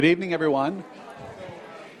Good evening, everyone.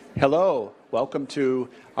 Hello. Welcome to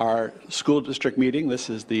our school district meeting. This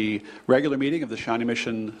is the regular meeting of the Shawnee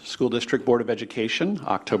Mission School District Board of Education,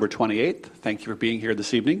 October 28th. Thank you for being here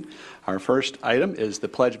this evening. Our first item is the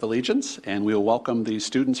Pledge of Allegiance, and we will welcome the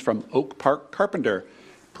students from Oak Park Carpenter.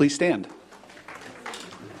 Please stand.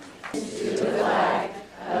 To the flag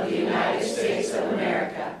of the United States of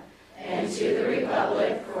America and to the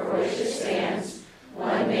republic for which it stands,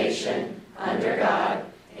 one nation, under God,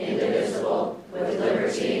 indivisible, with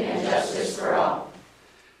liberty and justice for all.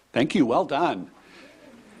 Thank you. Well done.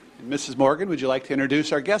 And Mrs. Morgan, would you like to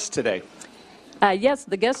introduce our guests today? Yes,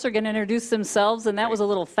 the guests are going to introduce themselves, and that was a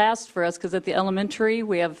little fast for us because at the elementary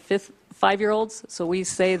we have 5-year-olds, so we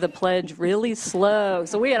say the pledge really slow.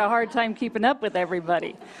 So we had a hard time keeping up with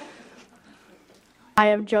everybody. I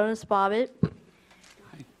am Jonas Bobbitt.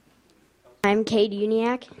 Hi. I'm Cade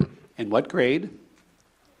Uniac. And what grade?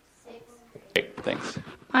 6th. Great, thanks.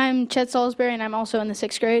 I'm Chet Salisbury, and I'm also in the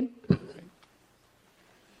 6th grade.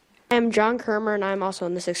 I'm John Kermer, and I'm also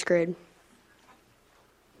in the 6th grade.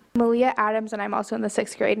 Malia Adams, and I'm also in the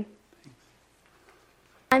 6th grade.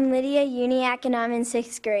 I'm Lydia Uniac, and I'm in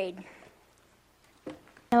 6th grade.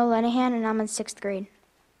 Noah Lenahan, and I'm in 6th grade.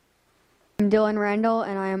 I'm Dylan Randall,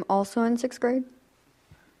 and I am also in 6th grade.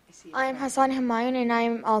 I'm Hassan Humayun, and I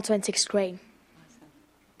am also in 6th grade.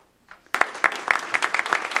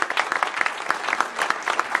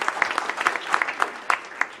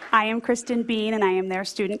 I am Kristen Bean, and I am their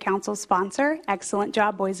student council sponsor. Excellent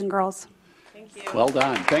job, boys and girls. Thank you. Well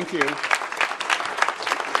done. Thank you.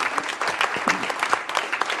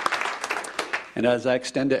 And as I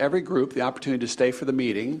extend to every group the opportunity to stay for the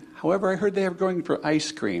meeting, however, I heard they are going for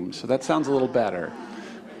ice cream, so that sounds a little better.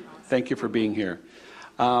 Thank you for being here.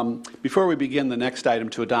 Before we begin the next item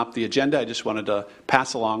to adopt the agenda, I just wanted to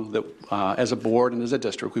pass along that as a board and as a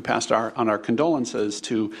district, we passed on our condolences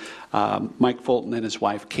to Mike Fulton and his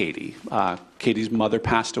wife, Katie. Katie's mother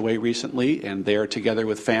passed away recently, and they're together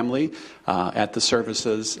with family at the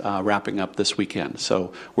services wrapping up this weekend.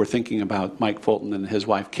 So we're thinking about Mike Fulton and his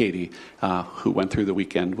wife, Katie, who went through the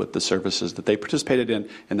weekend with the services that they participated in,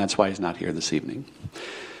 and that's why he's not here this evening.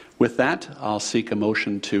 With that, I'll seek a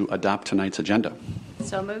motion to adopt tonight's agenda.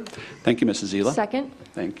 So moved. Thank you, Mrs. Zila. Second.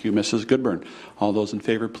 Thank you, Mrs. Goodburn. All those in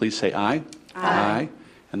favor, please say aye. Aye.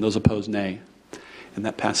 And those opposed, nay. And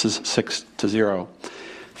that passes 6-0.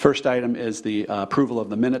 First item is the approval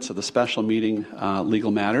of the minutes of the special meeting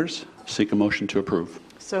legal matters. Seek a motion to approve.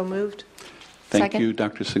 So moved. Thank Second. you,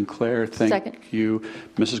 Dr. Sinclair. Thank you,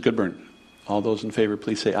 Mrs. Goodburn. All those in favor,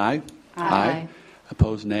 please say aye. Aye.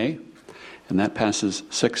 Opposed, nay. And that passes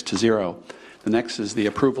 6-0. The next is the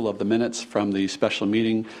approval of the minutes from the special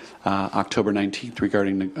meeting October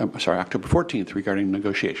 14th regarding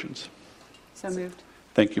negotiations. So moved.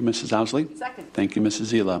 Thank you, Mrs. Owsley. Second. Thank you,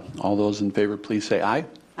 Mrs. Zila. All those in favor, please say aye.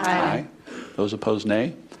 Aye. Those opposed,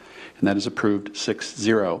 nay. And that is approved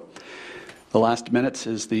 6-0. The last minutes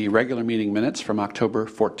is the regular meeting minutes from October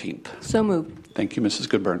 14th. So moved. Thank you, Mrs.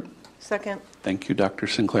 Goodburn. Second. Thank you, Dr.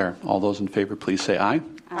 Sinclair. All those in favor, please say aye.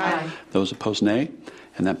 Aye. Those opposed, nay.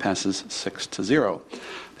 And that passes 6-0.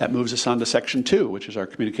 That moves us on to Section 2, which is our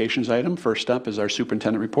communications item. First up is our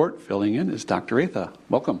superintendent report. Filling in is Dr. Atha.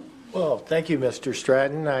 Welcome. Well, thank you, Mr.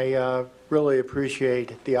 Stratton. I really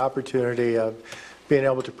appreciate the opportunity of being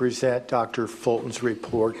able to present Dr. Fulton's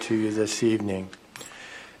report to you this evening.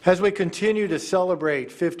 As we continue to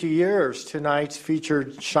celebrate 50 years, tonight's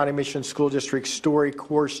featured Shawnee Mission School District story,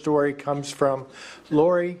 core story, comes from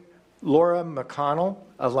Laura McConnell,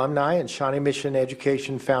 alumni and Shawnee Mission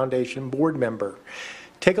Education Foundation board member.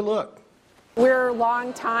 Take a look. We're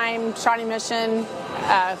longtime Shawnee Mission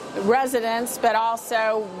residents, but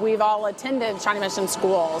also we've all attended Shawnee Mission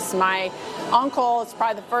schools. My uncle is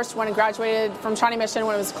probably the first one who graduated from Shawnee Mission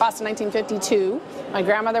when it was class of 1952. My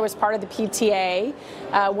grandmother was part of the PTA.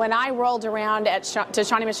 When I rolled around to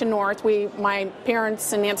Shawnee Mission North, my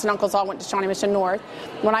parents and aunts and uncles all went to Shawnee Mission North.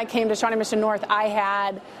 When I came to Shawnee Mission North, I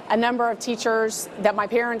had a number of teachers that my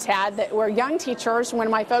parents had that were young teachers. When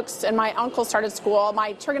my folks and my uncle started school,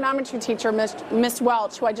 my trigonometry teacher, Miss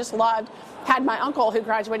Welch, who I just loved, had my uncle who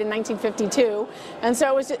graduated in 1952, and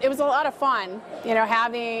so it was a lot of fun,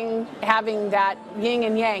 having that yin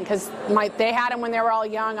and yang, because they had them when they were all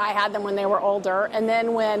young, I had them when they were older, and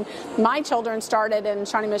then when my children started in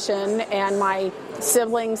Shawnee Mission, and my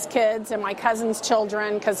siblings' kids and my cousins'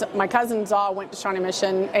 children, because my cousins all went to Shawnee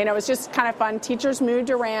Mission, and it was just kind of fun. Teachers moved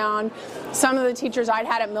around. Some of the teachers I'd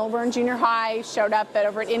had at Milburn Junior High showed up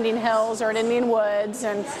over at Indian Hills or at Indian Woods,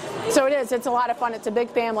 and so it is. is. It's a lot of fun. It's a big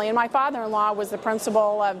family. And my father-in-law was the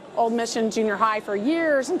principal of Old Mission Junior High for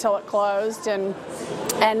years until it closed. And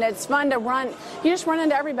it's fun to run. You just run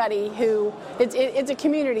into everybody who, it's a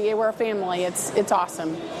community. We're a family. It's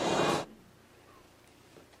awesome.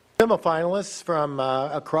 Semifinalists from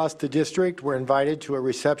across the district were invited to a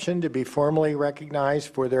reception to be formally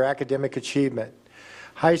recognized for their academic achievement.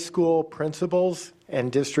 High school principals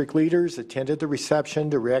and district leaders attended the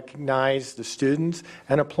reception to recognize the students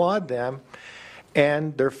and applaud them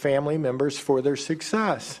and their family members for their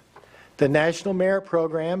success. The National Merit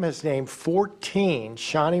Program has named 14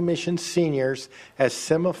 Shawnee Mission seniors as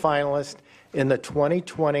semifinalists in the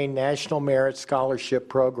 2020 National Merit Scholarship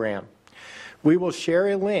Program. We will share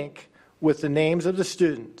a link with the names of the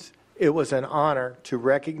students. It was an honor to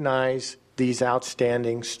recognize these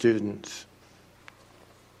outstanding students.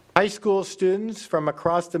 High school students from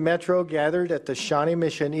across the metro gathered at the Shawnee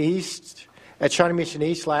Mission East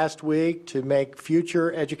last week to make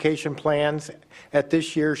future education plans at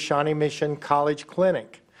this year's Shawnee Mission College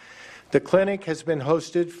Clinic. The clinic has been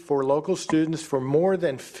hosted for local students for more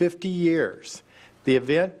than 50 years. The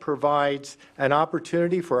event provides an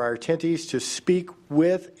opportunity for our attendees to speak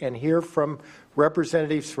with and hear from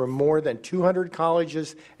representatives from more than 200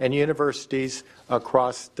 colleges and universities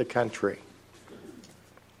across the country.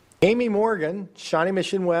 Amy Morgan, Shawnee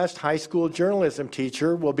Mission West High School journalism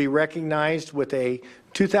teacher, will be recognized with a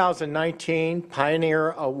 2019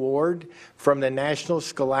 Pioneer Award from the National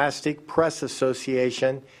Scholastic Press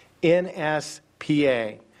Association,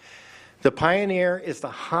 NSPA. The Pioneer is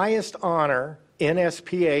the highest honor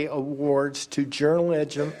NSPA awards to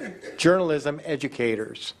journalism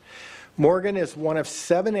educators. Morgan is one of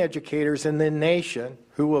 7 educators in the nation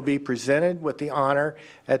who will be presented with the honor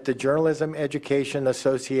at the Journalism Education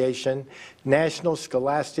Association National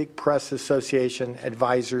Scholastic Press Association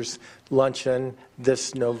Advisors Luncheon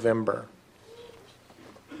this November.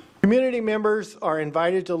 Community members are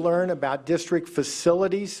invited to learn about district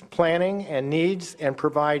facilities planning and needs and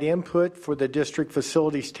provide input for the District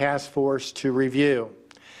Facilities Task Force to review.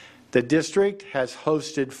 The district has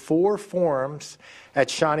hosted 4 forums at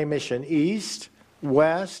Shawnee Mission East,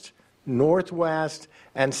 West, Northwest,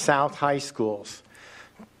 and South High Schools.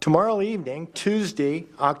 Tomorrow evening, Tuesday,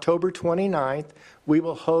 October 29th, we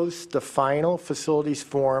will host the final facilities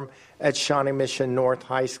forum at Shawnee Mission North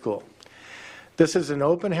High School. This is an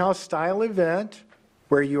open house style event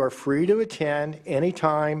where you are free to attend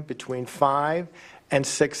anytime between 5 and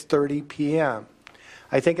 6:30 p.m.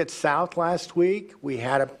 I think at South last week we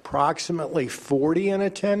had approximately 40 in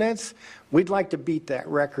attendance. We'd like to beat that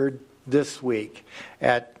record this week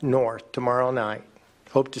at North tomorrow night.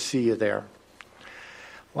 Hope to see you there.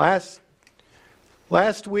 Last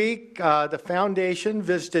week, the foundation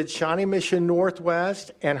visited Shawnee Mission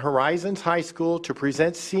Northwest and Horizons High School to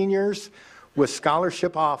present seniors with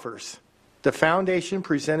scholarship offers. The foundation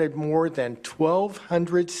presented more than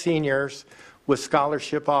 1,200 seniors with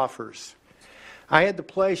scholarship offers. I had the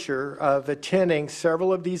pleasure of attending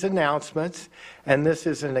several of these announcements, and this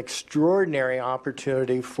is an extraordinary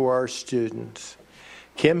opportunity for our students.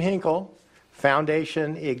 Kim Hinkle,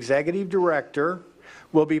 Foundation Executive Director,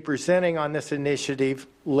 will be presenting on this initiative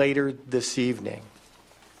later this evening.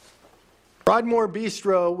 Broadmoor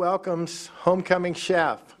Bistro welcomes Homecoming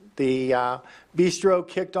Chef. The Bistro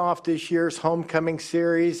kicked off this year's Homecoming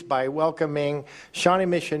series by welcoming Shawnee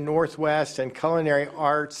Mission Northwest and Culinary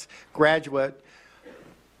Arts graduate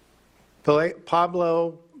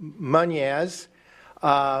Pablo Muñez.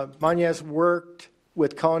 Muñez worked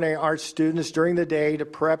with culinary arts students during the day to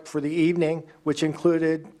prep for the evening, which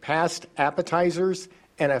included past appetizers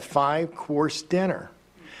and a 5-course dinner.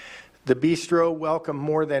 The Bistro welcomed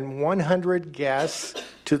more than 100 guests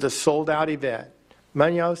to the sold-out event.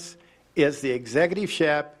 Muñoz is the executive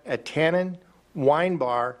chef at Tannen Wine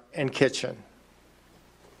Bar and Kitchen.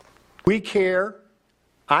 We Care,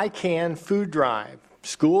 I Can Food Drive.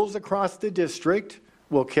 Schools across the district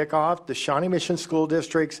will kick off the Shawnee Mission School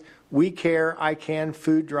District's We Care, I Can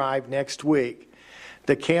Food Drive next week.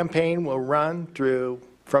 The campaign will run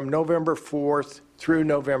from November 4th through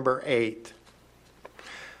November 8th.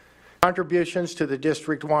 Contributions to the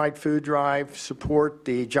district-wide food drive support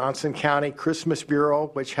the Johnson County Christmas Bureau,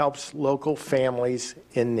 which helps local families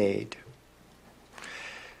in need.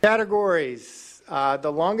 Categories.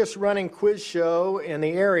 The longest-running quiz show in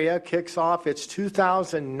the area kicks off its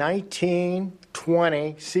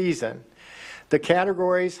 2019-20 season. The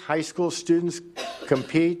categories high school students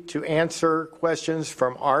compete to answer questions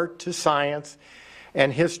from art to science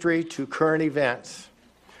and history to current events.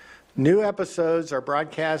 New episodes are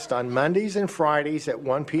broadcast on Mondays and Fridays at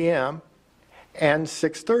 1 p.m. and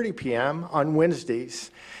 6:30 p.m. on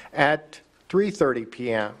Wednesdays at 3:30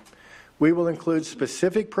 p.m. We will include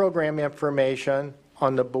specific program information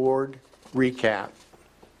on the board recap.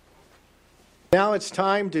 Now it's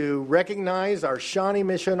time to recognize our Shawnee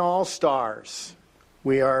Mission All-Stars.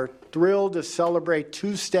 We are thrilled to celebrate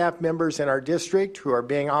 2 staff members in our district who are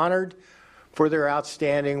being honored for their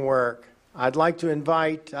outstanding work. I'd like to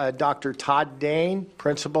invite Dr. Todd Dane,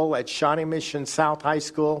 principal at Shawnee Mission South High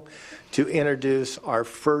School, to introduce our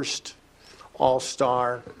first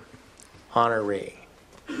All-Star honoree.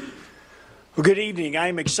 Well, good evening. I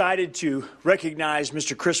am excited to recognize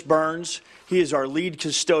Mr. Chris Burns. He is our lead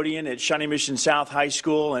custodian at Shawnee Mission South High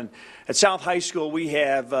School. And at South High School, we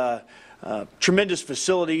have tremendous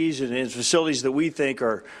facilities and facilities that we think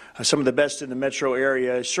are some of the best in the metro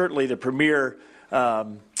area. Certainly the premier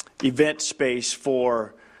event space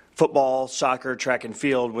for football, soccer, track and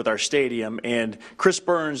field with our stadium. And Chris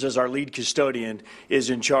Burns, as our lead custodian, is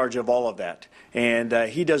in charge of all of that. And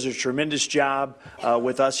he does a tremendous job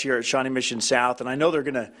with us here at Shawnee Mission South. And I know they're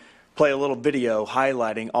going to play a little video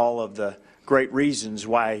highlighting all of the great reasons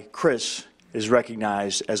why Chris is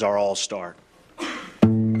recognized as our All-Star.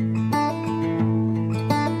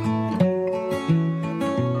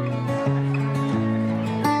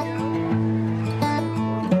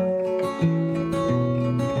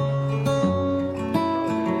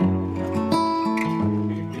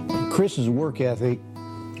 Chris's work ethic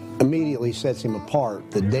immediately sets him apart.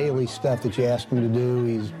 The daily stuff that you ask him to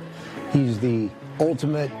do, he's the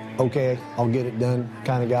ultimate, okay, I'll get it done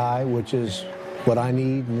kind of guy, which is what I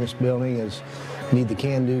need in this building, is need the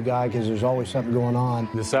can-do guy because there's always something going on.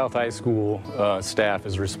 The South High School staff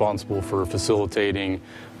is responsible for facilitating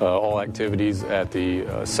all activities at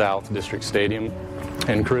the South District Stadium,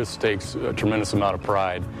 and Chris takes a tremendous amount of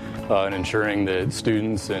pride in ensuring that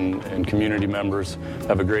students and community members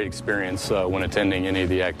have a great experience when attending any of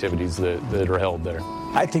the activities that are held there.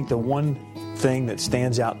 I think the one thing that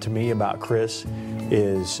stands out to me about Chris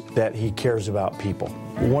is that he cares about people.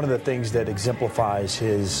 One of the things that exemplifies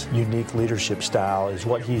his unique leadership style is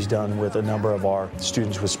what he's done with a number of our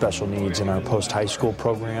students with special needs in our post-high school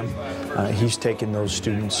program. He's taken those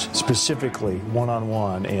students specifically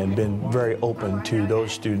one-on-one and been very open to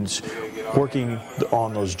those students working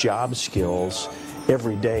on those job skills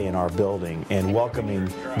every day in our building and welcoming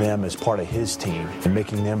them as part of his team and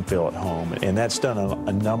making them feel at home. And that's done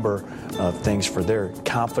a number of things for their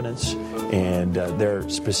confidence and their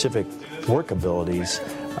specific work abilities.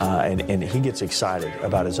 And he gets excited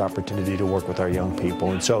about his opportunity to work with our young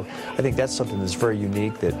people. And so I think that's something that's very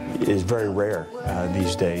unique, that is very rare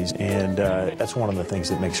these days. And that's one of the things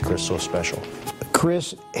that makes Chris so special.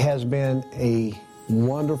 Chris has been a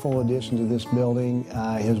wonderful addition to this building.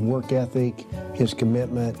 His work ethic, his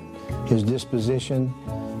commitment, his disposition.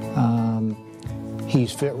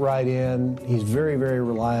 He's fit right in. He's very, very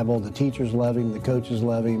reliable. The teachers love him. The coaches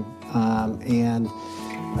love him.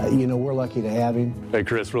 We're lucky to have him. Hey,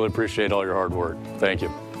 Chris, really appreciate all your hard work. Thank you.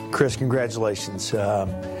 Chris, congratulations.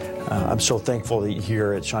 I'm so thankful that you're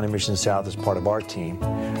here at Shawnee Mission South as part of our team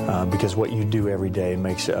because what you do every day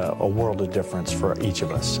makes a world of difference for each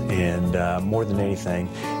of us. And more than anything,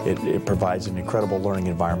 it provides an incredible learning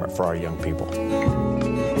environment for our young people.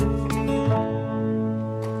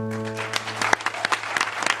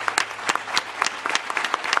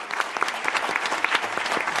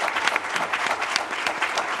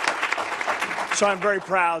 So I'm very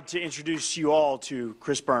proud to introduce you all to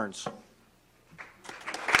Chris Burns.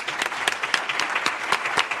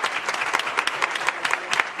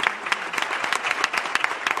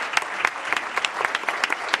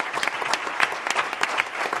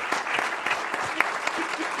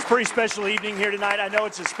 Pretty special evening here tonight. I know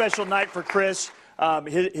it's a special night for Chris.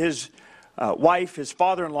 His wife, his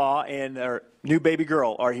father-in-law, and their new baby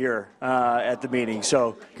girl are here at the meeting.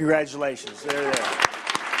 So congratulations. They're there.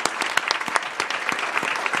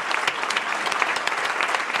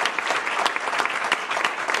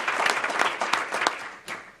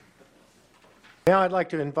 Now I'd like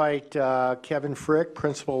to invite Kevin Frick,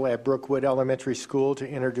 principal at Brookwood Elementary School, to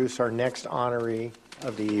introduce our next honoree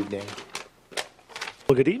of the evening.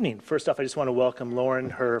 Well, good evening. First off, I just want to welcome Lauren,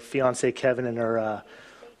 her fiance Kevin, and her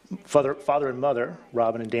father and mother,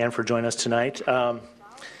 Robin and Dan, for joining us tonight.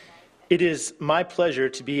 It is my pleasure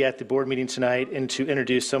to be at the board meeting tonight and to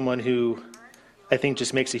introduce someone who I think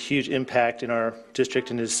just makes a huge impact in our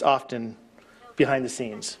district and is often behind the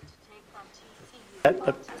scenes.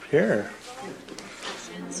 Up here.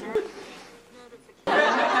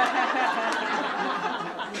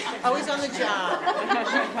 Always on the job.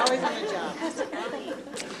 Always on the job.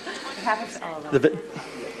 It happens to all of us.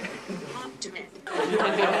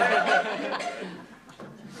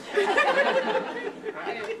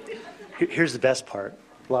 Here's the best part.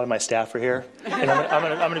 A lot of my staff are here, and I'm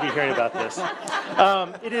going to be hearing about this.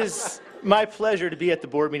 It is my pleasure to be at the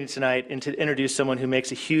board meeting tonight and to introduce someone who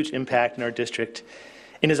makes a huge impact in our district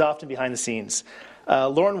and is often behind the scenes.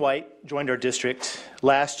 Lauren White joined our district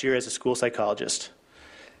last year as a school psychologist.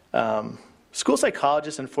 School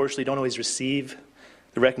psychologists, unfortunately, don't always receive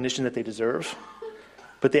the recognition that they deserve,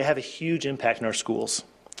 but they have a huge impact in our schools.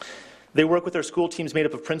 They work with our school teams made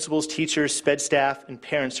up of principals, teachers, sped staff, and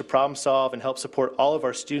parents to problem solve and help support all of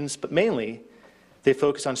our students, but mainly they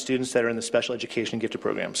focus on students that are in the special education and gifted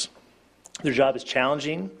programs. Their job is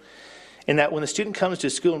challenging, in that when the student comes to a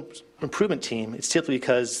school improvement team, it's typically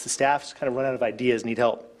because the staff's kind of run out of ideas and need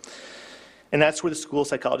help. And that's where the school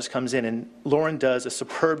psychologist comes in, and Lauren does a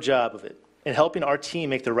superb job of it in helping our team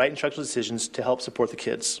make the right instructional decisions to help support the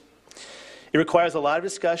kids. It requires a lot of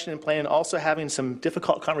discussion and planning, and also having some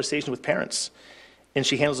difficult conversations with parents. And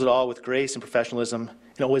she handles it all with grace and professionalism,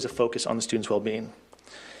 and always a focus on the student's well-being.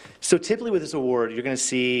 So typically with this award, you're going to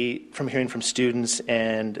see from hearing from students,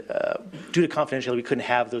 and due to confidentiality, we couldn't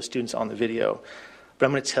have those students on the video. But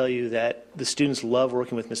I'm going to tell you that the students love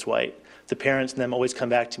working with Ms. White. The parents and them always come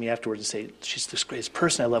back to me afterwards and say, she's the greatest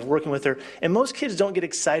person, I love working with her. And most kids don't get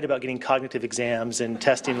excited about getting cognitive exams and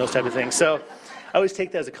testing, those type of things. So I always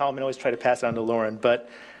take that as a compliment, always try to pass it on to Lauren. But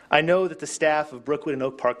I know that the staff of Brookwood and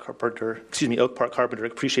Oak Park Carpenter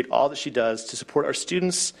appreciate all that she does to support our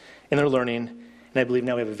students in their learning. And I believe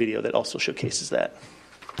now we have a video that also showcases that.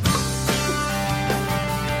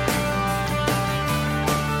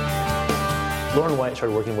 Lauren White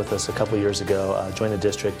started working with us a couple years ago, joined the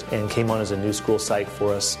district, and came on as a new school psych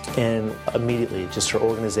for us. And immediately, just her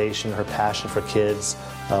organization, her passion for kids,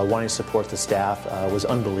 wanting to support the staff was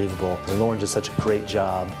unbelievable. And Lauren did such a great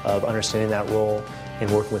job of understanding that role and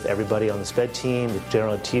working with everybody on the SPED team, the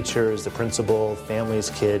general teachers, the principal, families,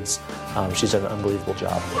 kids. She's done an unbelievable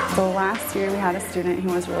job. So last year we had a student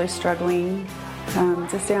who was really struggling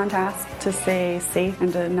to stay on task, to stay safe,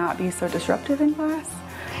 and to not be so disruptive in class.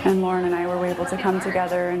 And Lauren and I were able to come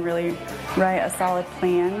together and really write a solid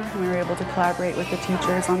plan. We were able to collaborate with the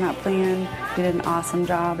teachers on that plan. They did an awesome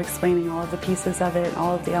job explaining all of the pieces of it,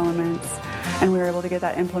 all of the elements. And we were able to get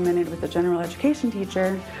that implemented with the general education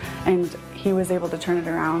teacher, and he was able to turn it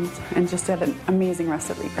around and just had an amazing rest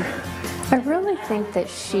of the year. I really think that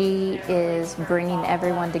she is bringing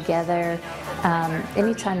everyone together.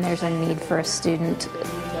 Anytime there's a need for a student,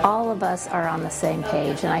 all of us are on the same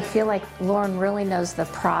page, and I feel like Lauren really knows the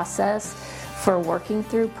process for working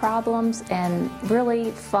through problems and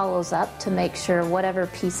really follows up to make sure whatever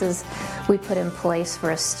pieces we put in place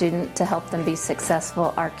for a student to help them be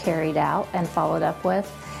successful are carried out and followed up with.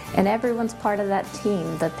 And everyone's part of that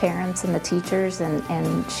team, the parents and the teachers,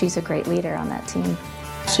 and she's a great leader on that team.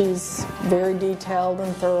 She's very detailed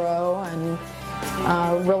and thorough, and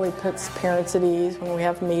really puts parents at ease when we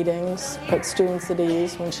have meetings, puts students at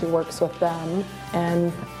ease when she works with them,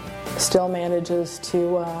 and still manages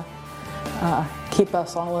to keep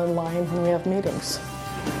us all in line when we have meetings.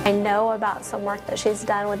 I know about some work that she's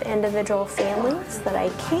done with individual families that I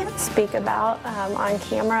can't speak about on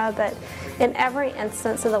camera, but in every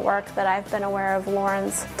instance of the work that I've been aware of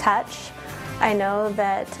Lauren's touch, I know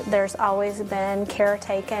that there's always been care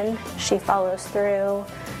taken. She follows through.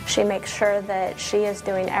 She makes sure that she is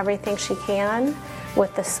doing everything she can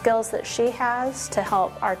with the skills that she has to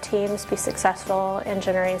help our teams be successful in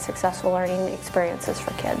generating successful learning experiences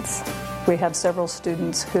for kids. We have several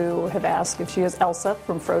students who have asked if she is Elsa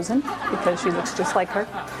from Frozen because she looks just like her.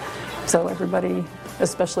 So everybody,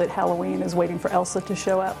 especially at Halloween, is waiting for Elsa to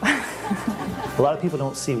show up. A lot of people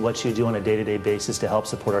don't see what you do on a day-to-day basis to help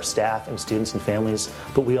support our staff and students and families,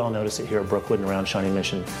 but we all notice it here at Brookwood and around Shawnee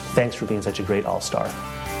Mission. Thanks for being such a great all-star.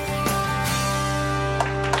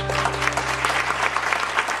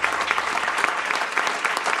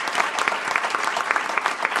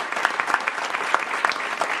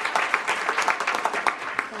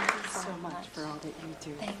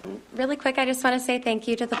 Really quick, I just want to say thank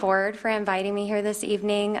you to the board for inviting me here this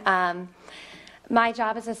evening. My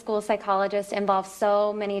job as a school psychologist involves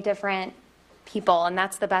so many different people, and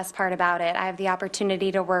that's the best part about it. I have the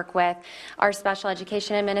opportunity to work with our special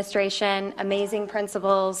education administration, amazing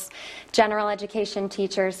principals, general education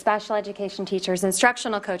teachers, special education teachers,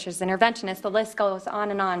 instructional coaches, interventionists, the list goes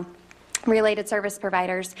on and on. Related service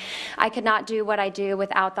providers. I could not do what I do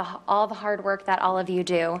without all the hard work that all of you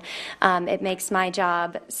do. It makes my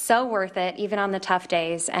job so worth it, even on the tough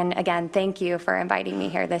days. And again, thank you for inviting me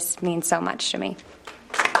here. This means so much to me.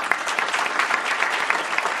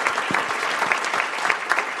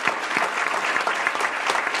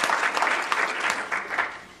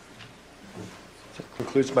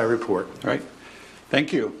 Concludes my report. All right.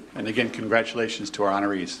 Thank you. And again, congratulations to our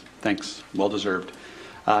honorees. Thanks. Well deserved.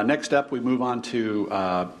 Next up, we move on to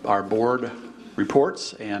our board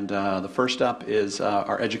reports. And the first up is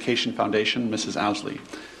our Education Foundation, Mrs. Owsley.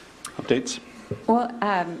 Updates? Well,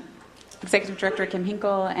 Executive Director Kim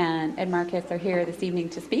Hinkle and Ed Marcus are here this evening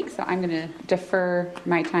to speak, so I'm going to defer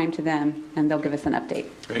my time to them, and they'll give us an update.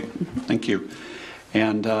 Great. Thank you.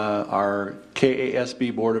 And our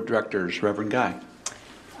KASB Board of Directors, Reverend Guy.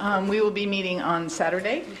 We will be meeting on this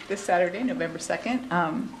Saturday, November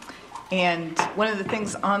 2nd. And one of the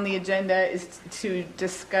things on the agenda is to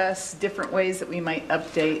discuss different ways that we might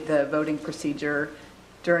update the voting procedure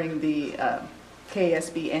during the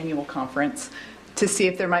KASB annual conference, to see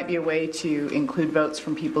if there might be a way to include votes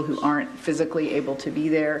from people who aren't physically able to be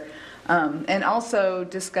there. And also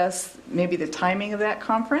discuss maybe the timing of that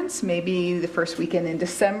conference. Maybe the first weekend in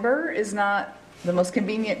December is not the most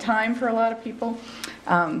convenient time for a lot of people.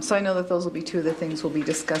 So I know that those will be two of the things we'll be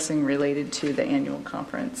discussing related to the annual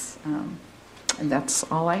conference. And that's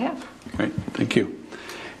all I have. Great. Thank you.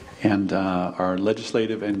 And our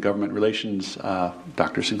Legislative and Government Relations,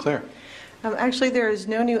 Dr. Sinclair. Actually, there is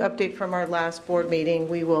no new update from our last board meeting.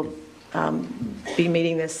 We will be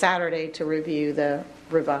meeting this Saturday to review the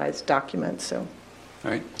revised documents. So,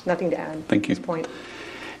 all right. Nothing to add Thank you. at this point.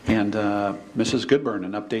 And Mrs. Goodburn,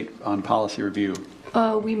 an update on policy review.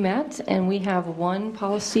 We met, and we have one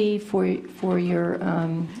policy for your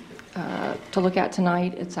to look at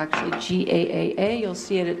tonight. It's actually GAAA. You'll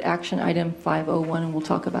see it at action item 501, and we'll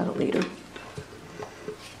talk about it later.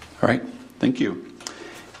 All right. Thank you.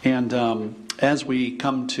 And as we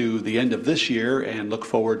come to the end of this year and look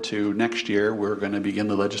forward to next year, we're going to begin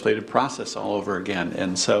the legislative process all over again.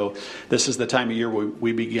 And so this is the time of year where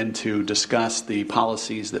we begin to discuss the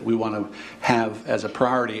policies that we want to have as a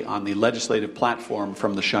priority on the legislative platform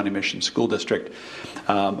from the Shawnee Mission School District.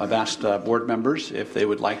 I've asked board members if they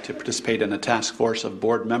would like to participate in a task force of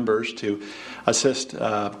board members to assist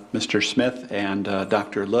Mr. Smith and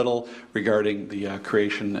Dr. Little regarding the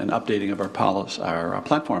creation and updating of our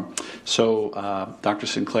platform. So Dr.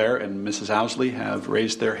 Sinclair and Mrs. Owsley have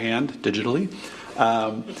raised their hand digitally.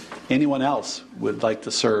 Anyone else would like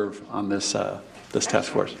to serve on this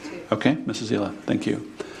task force? Okay, Mrs. Zila, thank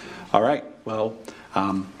you. All right, well,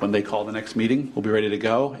 when they call the next meeting, we'll be ready to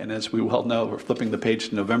go. And as we well know, we're flipping the page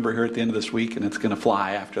to November here at the end of this week, and it's going to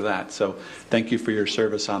fly after that. So thank you for your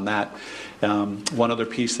service on that. One other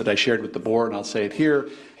piece that I shared with the board, and I'll say it here,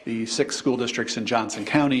 the 6 school districts in Johnson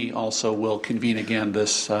County also will convene again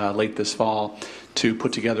late this fall to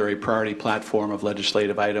put together a priority platform of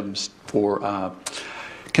legislative items for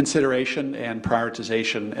consideration and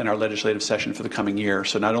prioritization in our legislative session for the coming year.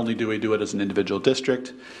 So not only do we do it as an individual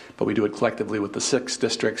district, but we do it collectively with the 6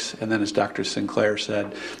 districts, and then as Dr. Sinclair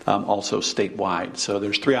said, also statewide. So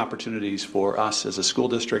there's 3 opportunities for us as a school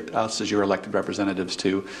district, us as your elected representatives,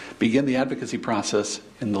 to begin the advocacy process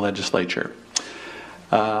in the legislature.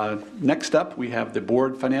 Next up, we have the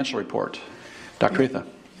board financial report. Dr. Atha.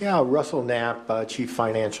 Yeah, Russell Knapp, Chief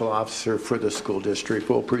Financial Officer for the school district,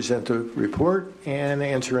 will present the report and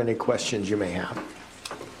answer any questions you may have.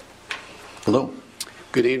 Hello.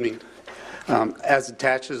 Good evening. As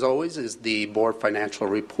attached, as always, is the board financial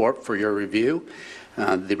report for your review.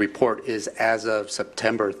 The report is as of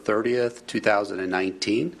September 30th,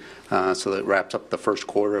 2019, so that wraps up the first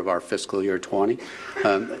quarter of our fiscal year 20.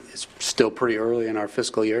 It's still pretty early in our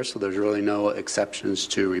fiscal year, so there's really no exceptions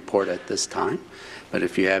to report at this time. But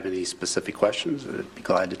if you have any specific questions, I'd be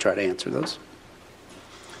glad to try to answer those.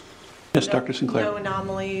 Yes, Dr. Sinclair. No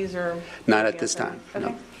anomalies or? Not at this time. Okay,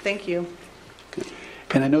 no. Thank you. Okay.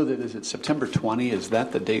 And I know that is it September 20? Is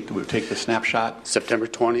that the date that we take the snapshot? September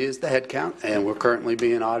 20 is the head count, and we're currently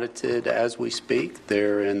being audited as we speak.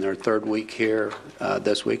 They're in their 3rd week here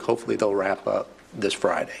this week. Hopefully they'll wrap up this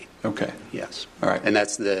Friday. Okay. Yes. All right. And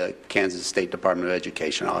that's the Kansas State Department of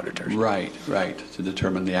Education auditors. Right, to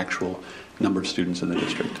determine the actual number of students in the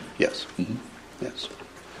district. Yes. Mm-hmm. Yes.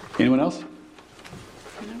 Anyone else?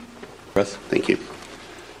 Russ? Thank you.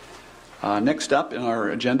 Next up in our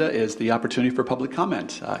agenda is the opportunity for public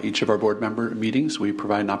comment. Each of our board member meetings, we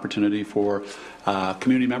provide an opportunity for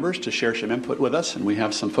community members to share some input with us, and we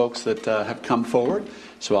have some folks that have come forward.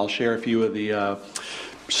 So I'll share a few of the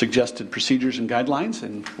suggested procedures and guidelines,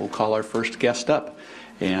 and we'll call our first guest up.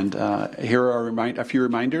 And here are a few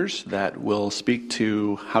reminders that will speak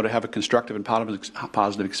to how to have a constructive and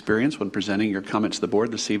positive experience when presenting your comments to the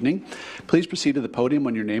board this evening. Please proceed to the podium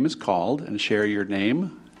when your name is called and share your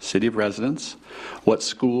name, city of residence, what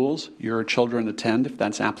schools your children attend, if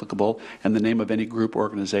that's applicable, and the name of any group or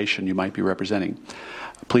organization you might be representing.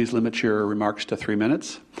 Please limit your remarks to 3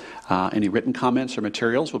 minutes. Any written comments or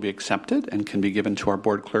materials will be accepted and can be given to our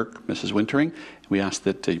board clerk, Mrs. Wintering. We ask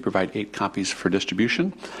that you provide 8 copies for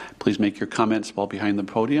distribution. Please make your comments while behind the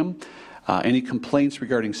podium. Any complaints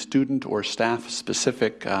regarding student or staff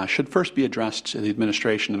specific should first be addressed to the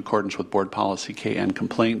administration in accordance with board policy KN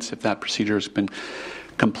complaints. If that procedure has been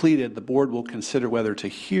completed, the board will consider whether to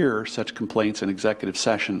hear such complaints in executive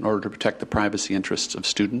session in order to protect the privacy interests of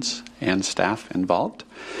students and staff involved.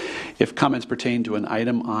 If comments pertain to an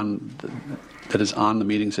item that is on the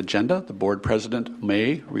meeting's agenda, the board president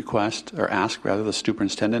may request or ask the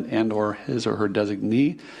superintendent and or his or her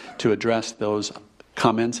designee to address those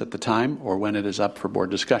comments at the time or when it is up for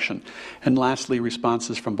board discussion. And lastly,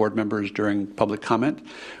 responses from board members during public comment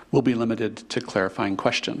will be limited to clarifying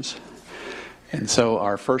questions. And so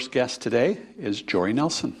our first guest today is Jory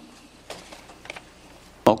Nelson.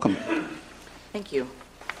 Welcome. Thank you.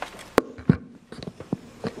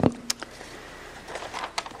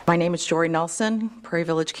 My name is Jory Nelson, Prairie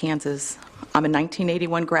Village, Kansas. I'm a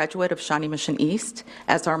 1981 graduate of Shawnee Mission East,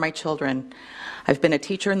 as are my children. I've been a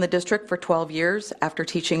teacher in the district for 12 years after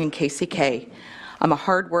teaching in KCK. I'm a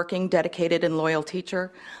hardworking, dedicated, and loyal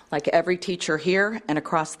teacher, like every teacher here and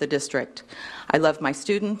across the district. I love my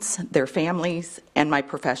students, their families, and my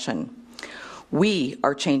profession. We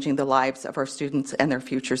are changing the lives of our students and their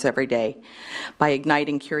futures every day by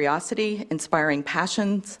igniting curiosity, inspiring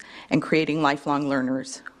passions, and creating lifelong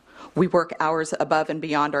learners. We work hours above and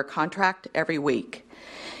beyond our contract every week.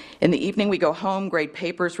 In the evening, we go home, grade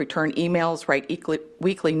papers, return emails, write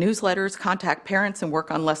weekly newsletters, contact parents, and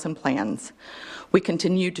work on lesson plans. We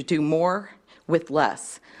continue to do more with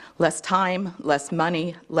less time, less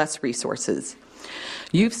money, less resources.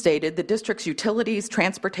 You've stated the district's utilities,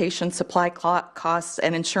 transportation, supply costs,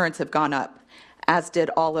 and insurance have gone up, as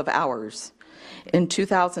did all of ours. In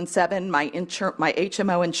 2007, my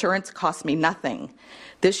HMO insurance cost me nothing.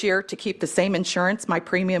 This year, to keep the same insurance, my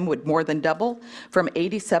premium would more than double from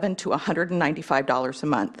 $87 to $195 a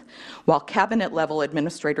month, while cabinet-level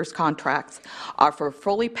administrators' contracts offer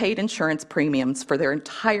fully paid insurance premiums for their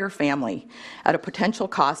entire family at a potential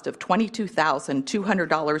cost of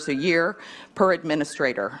 $22,200 a year per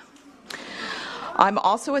administrator. I'm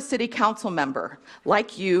also a city council member.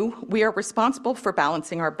 Like you, we are responsible for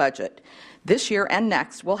balancing our budget. This year and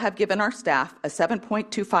next, we'll have given our staff a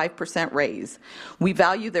 7.25% raise. We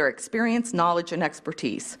value their experience, knowledge, and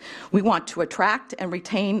expertise. We want to attract and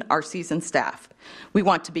retain our seasoned staff. We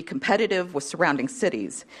want to be competitive with surrounding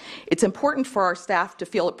cities. It's important for our staff to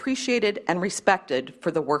feel appreciated and respected for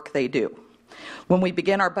the work they do. When we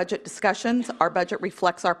begin our budget discussions, our budget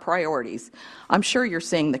reflects our priorities. I'm sure you're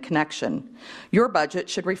seeing the connection. Your budget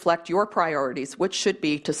should reflect your priorities, which should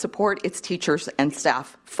be to support its teachers and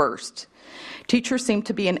staff first. Teachers seem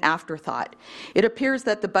to be an afterthought. It appears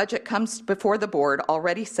that the budget comes before the board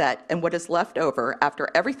already set, and what is left over after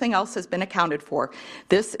everything else has been accounted for,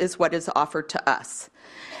 this is what is offered to us.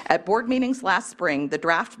 At board meetings last spring, the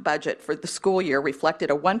draft budget for the school year reflected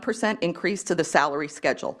a 1% increase to the salary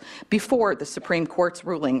schedule before the Supreme Court's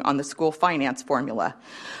ruling on the school finance formula.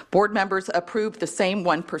 Board members approved the same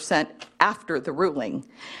 1% after the ruling,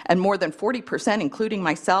 and more than 40%, including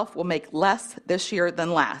myself, will make less this year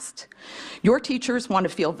than last. Your teachers want to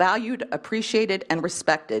feel valued, appreciated, and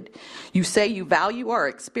respected. You say you value our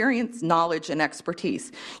experience, knowledge, and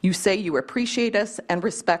expertise. You say you appreciate us and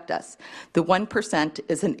respect us. The 1%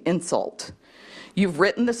 is an insult. You've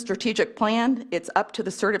written the strategic plan. It's up to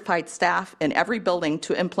the certified staff in every building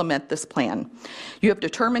to implement this plan. You have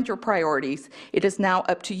determined your priorities. It is now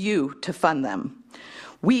up to you to fund them.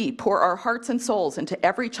 We pour our hearts and souls into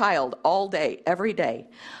every child all day, every day.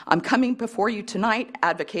 I'm coming before you tonight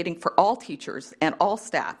advocating for all teachers and all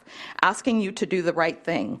staff, asking you to do the right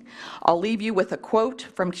thing. I'll leave you with a quote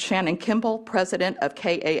from Shannon Kimball, president of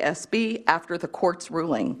KASB, after the court's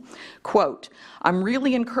ruling. Quote, "I'm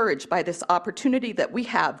really encouraged by this opportunity that we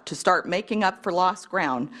have to start making up for lost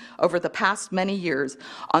ground over the past many years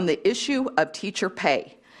on the issue of teacher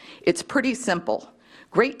pay. It's pretty simple.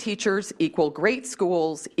 Great teachers equal great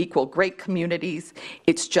schools equal great communities.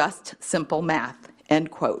 It's just simple math."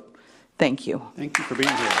 End quote. Thank you. Thank you for being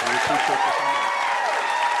here. I appreciate this.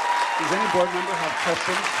 Does any board member have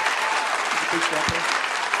questions? Please step here.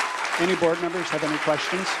 Any board members have any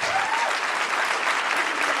questions?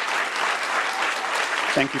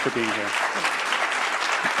 Thank you for being here.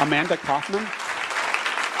 Amanda Kaufman.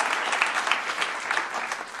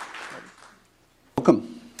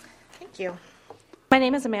 Thank you. My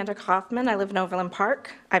name is Amanda Kaufman. I live in Overland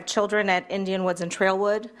Park. I have children at Indian Woods and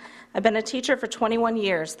Trailwood. I've been a teacher for 21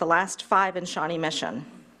 years, the last 5 in Shawnee Mission.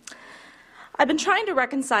 I've been trying to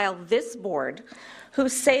reconcile this board, who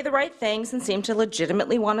say the right things and seem to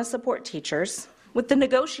legitimately want to support teachers, with the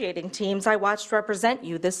negotiating teams I watched represent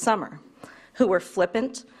you this summer, who were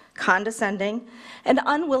flippant, condescending, and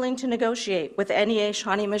unwilling to negotiate with NEA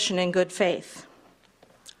Shawnee Mission in good faith.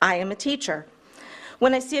 I am a teacher.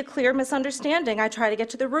 When I see a clear misunderstanding, I try to get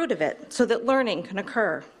to the root of it so that learning can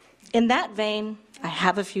occur. In that vein, I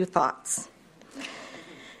have a few thoughts.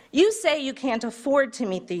 You say you can't afford to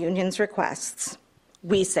meet the union's requests.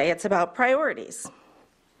 We say it's about priorities.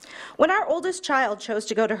 When our oldest child chose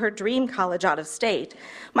to go to her dream college out of state,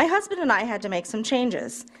 my husband and I had to make some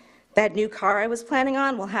changes. That new car I was planning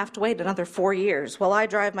on will have to wait another 4 years while I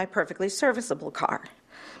drive my perfectly serviceable car.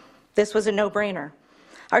 This was a no-brainer.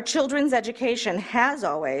 Our children's education has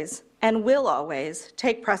always and will always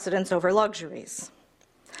take precedence over luxuries.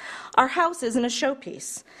 Our house isn't a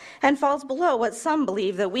showpiece and falls below what some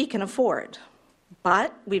believe that we can afford.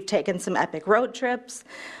 But we've taken some epic road trips,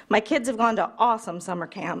 my kids have gone to awesome summer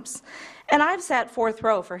camps, and I've sat 4th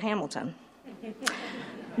row for Hamilton.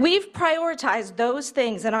 We've prioritized those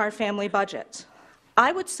things in our family budget.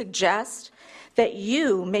 I would suggest that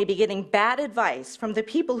you may be getting bad advice from the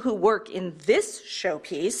people who work in this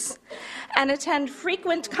showpiece and attend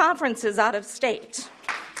frequent conferences out of state.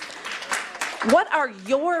 What are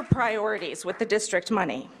your priorities with the district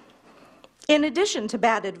money? In addition to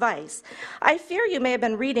bad advice, I fear you may have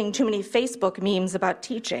been reading too many Facebook memes about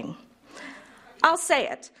teaching. I'll say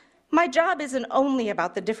it. My job isn't only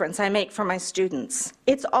about the difference I make for my students.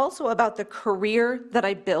 It's also about the career that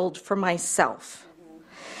I build for myself.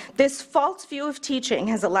 This false view of teaching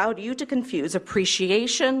has allowed you to confuse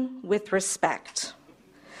appreciation with respect.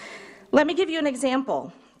 Let me give you an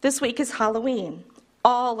example. This week is Halloween.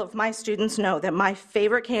 All of my students know that my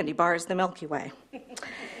favorite candy bar is the Milky Way.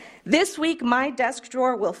 This week, my desk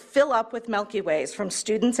drawer will fill up with Milky Ways from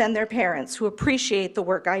students and their parents who appreciate the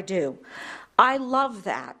work I do. I love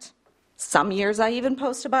that. Some years I even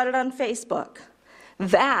post about it on Facebook.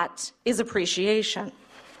 That is appreciation.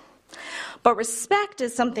 But respect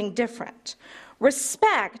is something different.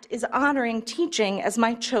 Respect is honoring teaching as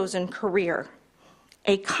my chosen career.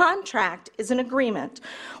 A contract is an agreement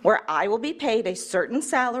where I will be paid a certain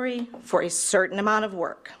salary for a certain amount of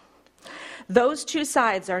work. Those two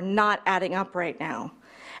sides are not adding up right now,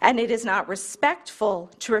 and it is not respectful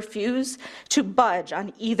to refuse to budge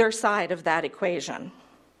on either side of that equation.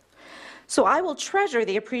 So I will treasure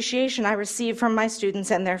the appreciation I receive from my students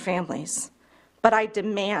and their families, but I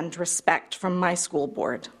demand respect from my school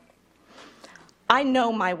board. I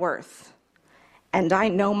know my worth, and I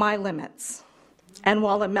know my limits. And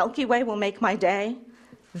while a Milky Way will make my day,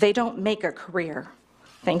 they don't make a career.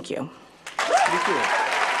 Thank you. Thank you.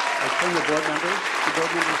 I turn the board members. Do board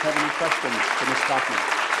members have any questions for Ms. Kaufman?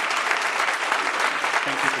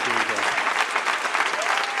 Thank you for being here.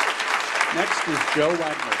 Next is Joe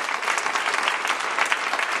Wagner.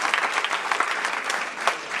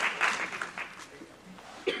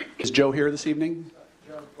 Is Joe here this evening?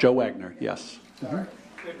 Joe Wagner, yes. Mm-hmm.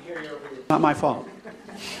 Not my fault.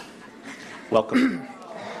 Welcome.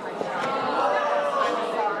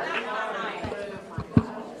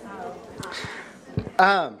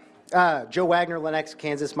 Joe Wagner, Lenexa,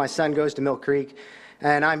 Kansas. My son goes to Mill Creek,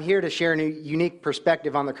 and I'm here to share a unique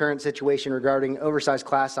perspective on the current situation regarding oversized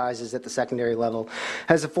class sizes at the secondary level.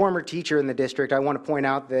 As a former teacher in the district, I want to point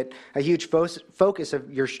out that a huge focus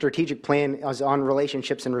of your strategic plan is on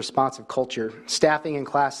relationships and responsive culture. Staffing and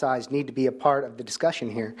class size need to be a part of the discussion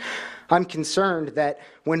here. I'm concerned that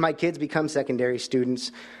when my kids become secondary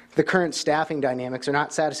students, the current staffing dynamics are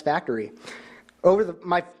not satisfactory. Over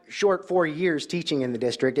my short 4 years teaching in the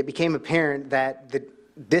district, it became apparent that the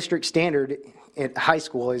district standard at high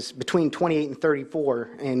school is between 28 and 34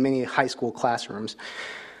 in many high school classrooms.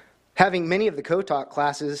 Having many of the co-taught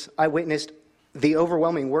classes, I witnessed the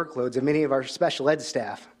overwhelming workloads of many of our special ed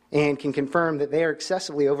staff and can confirm that they are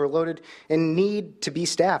excessively overloaded and need to be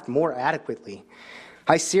staffed more adequately.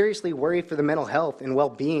 I seriously worry for the mental health and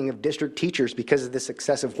well-being of district teachers because of this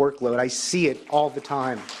excessive workload. I see it all the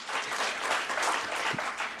time.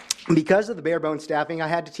 Because of the bare bones staffing, I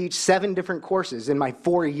had to teach 7 different courses in my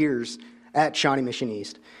 4 years at Shawnee Mission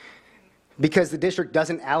East because the district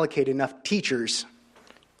doesn't allocate enough teachers.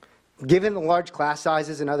 Given the large class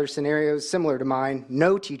sizes and other scenarios similar to mine,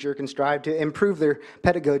 no teacher can strive to improve their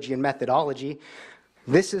pedagogy and methodology.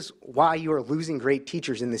 This is why you are losing great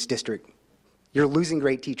teachers in this district. You're losing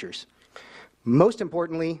great teachers. Most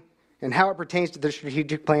importantly, and how it pertains to the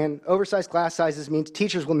strategic plan, oversized class sizes means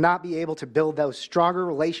teachers will not be able to build those stronger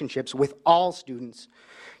relationships with all students.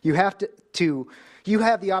 You have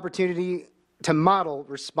the opportunity to model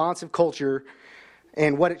responsive culture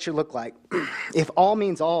and what it should look like. If all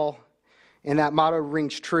means all, and that motto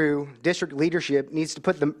rings true, district leadership needs to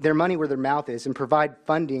put their money where their mouth is and provide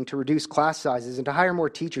funding to reduce class sizes and to hire more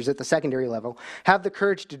teachers at the secondary level. Have the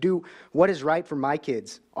courage to do what is right for my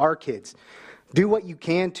kids, our kids. Do what you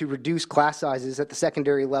can to reduce class sizes at the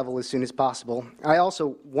secondary level as soon as possible. I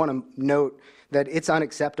also want to note that it's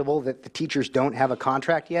unacceptable that the teachers don't have a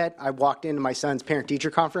contract yet. I walked into my son's parent-teacher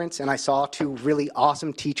conference, and I saw two really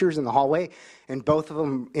awesome teachers in the hallway, and both of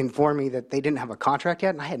them informed me that they didn't have a contract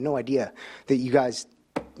yet, and I had no idea that you guys,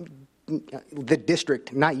 the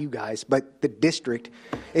district, not you guys, but the district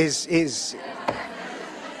is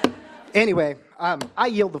Anyway, I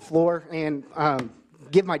yield the floor and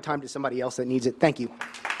give my time to somebody else that needs it. Thank you.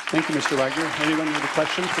 Thank you, Mr. Wagner. Anyone have a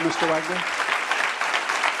question for Mr. Wagner?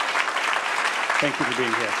 Thank you for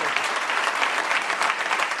being here.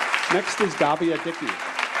 Next is Davia Dickey.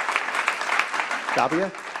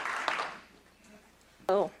 Davia?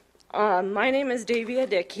 My name is Davia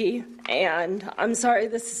Dickey, and I'm sorry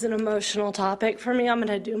this is an emotional topic for me. I'm going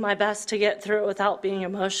to do my best to get through it without being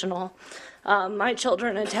emotional. My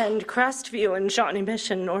children attend Crestview in Shawnee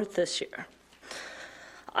Mission North this year.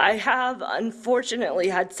 I have, unfortunately,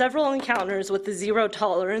 had several encounters with the zero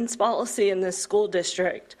tolerance policy in this school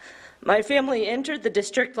district. My family entered the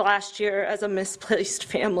district last year as a misplaced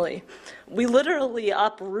family. We literally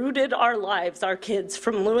uprooted our lives, our kids,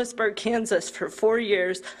 from Lewisburg, Kansas for 4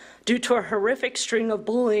 years due to a horrific string of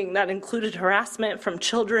bullying that included harassment from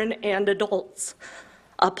children and adults.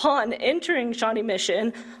 Upon entering Shawnee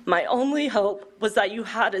Mission, my only hope was that you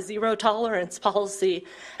had a zero tolerance policy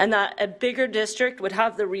and that a bigger district would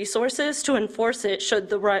have the resources to enforce it should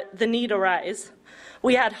the need arise.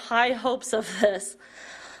 We had high hopes of this.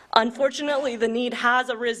 Unfortunately, the need has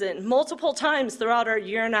arisen multiple times throughout our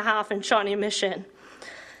year and a half in Shawnee Mission.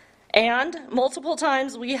 And multiple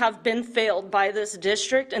times we have been failed by this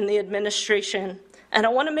district and the administration. And I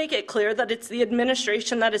want to make it clear that it's the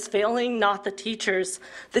administration that is failing, not the teachers.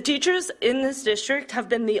 The teachers in this district have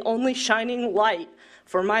been the only shining light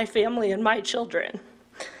for my family and my children.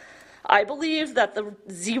 I believe that the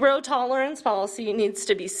zero tolerance policy needs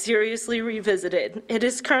to be seriously revisited. It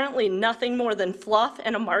is currently nothing more than fluff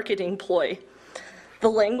and a marketing ploy. The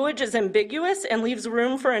language is ambiguous and leaves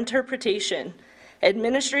room for interpretation.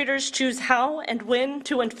 Administrators choose how and when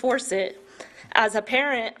to enforce it. As a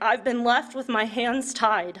parent, I've been left with my hands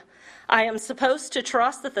tied. I am supposed to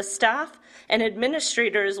trust that the staff and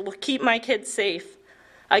administrators will keep my kids safe.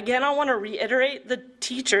 Again, I want to reiterate the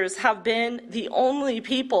teachers have been the only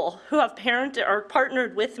people who have parented or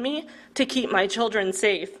partnered with me to keep my children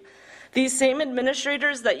safe. These same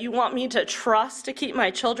administrators that you want me to trust to keep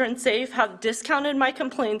my children safe have discounted my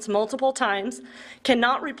complaints multiple times,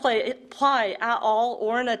 cannot reply at all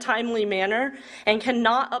or in a timely manner, and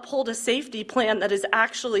cannot uphold a safety plan that is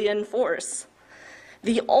actually in force.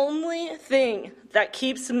 The only thing that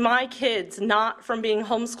keeps my kids not from being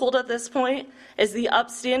homeschooled at this point is the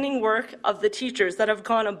upstanding work of the teachers that have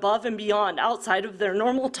gone above and beyond outside of their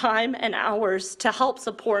normal time and hours to help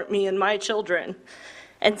support me and my children.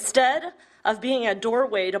 Instead of being a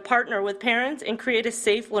doorway to partner with parents and create a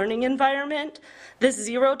safe learning environment, this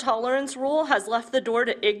zero tolerance rule has left the door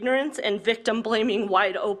to ignorance and victim blaming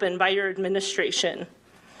wide open by your administration.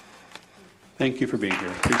 Thank you for being here.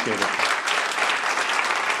 Appreciate it.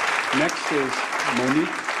 Next is Monique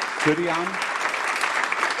Goodion.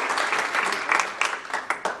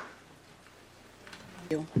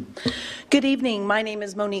 Good evening. My name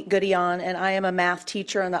is Monique Goodion, and I am a math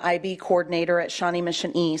teacher and the IB coordinator at Shawnee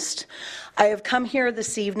Mission East. I have come here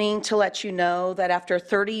this evening to let you know that after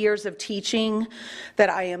 30 years of teaching, that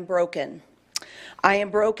I am broken. I am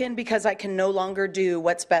broken because I can no longer do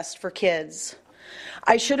what's best for kids.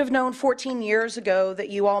 I should have known 14 years ago that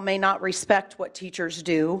you all may not respect what teachers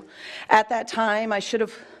do. At that time, I should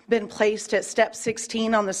have been placed at step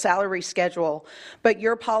 16 on the salary schedule, but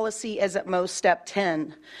your policy is at most step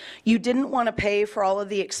 10. You didn't want to pay for all of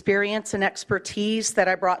the experience and expertise that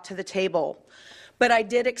I brought to the table, but I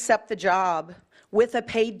did accept the job with a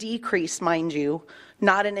pay decrease, mind you,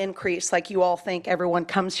 not an increase like you all think everyone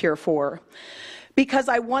comes here for. Because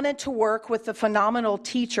I wanted to work with the phenomenal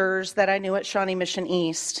teachers that I knew at Shawnee Mission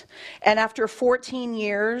East. And after 14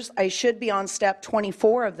 years, I should be on step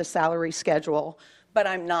 24 of the salary schedule, but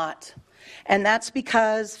I'm not. And that's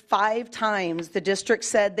because 5 times the district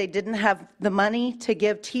said they didn't have the money to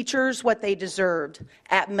give teachers what they deserved,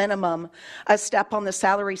 at minimum, a step on the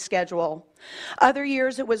salary schedule. Other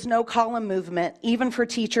years, it was no column movement, even for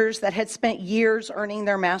teachers that had spent years earning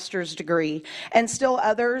their master's degree, and still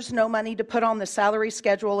others, no money to put on the salary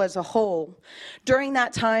schedule as a whole. During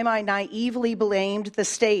that time, I naively blamed the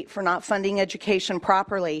state for not funding education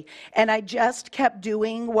properly, and I just kept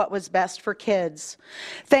doing what was best for kids.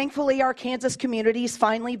 Thankfully, our Kansas communities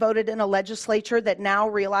finally voted in a legislature that now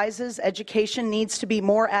realizes education needs to be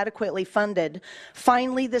more adequately funded.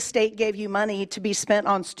 Finally, the state gave you money to be spent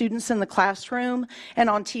on students in the classroom and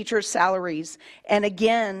on teachers' salaries. And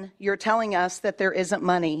again, you're telling us that there isn't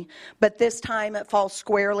money, but this time it falls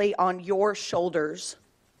squarely on your shoulders.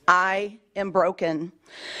 I am broken.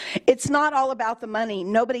 It's not all about the money.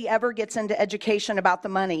 Nobody ever gets into education about the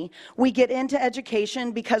money. We get into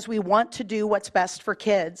education because we want to do what's best for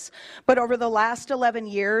kids. But over the last 11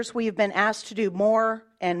 years, we've been asked to do more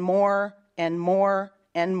and more and more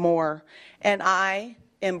and more. And I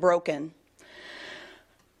am broken.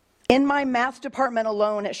 In my math department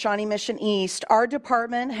alone at Shawnee Mission East, our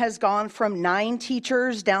department has gone from 9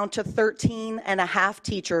 teachers down to 13 and a half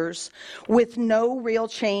teachers with no real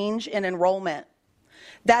change in enrollment.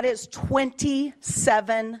 That is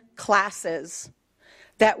 27 classes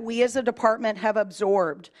that we as a department have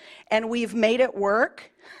absorbed, and we've made it work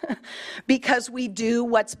because we do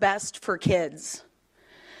what's best for kids.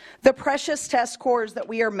 The precious test scores that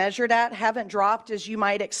we are measured at haven't dropped as you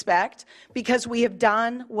might expect because we have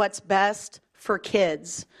done what's best for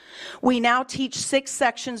kids. We now teach 6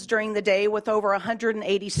 sections during the day with over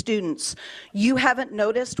 180 students. You haven't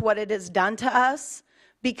noticed what it has done to us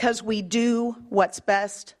because we do what's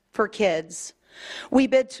best for kids. We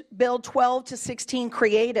build 12 to 16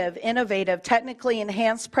 creative, innovative, technically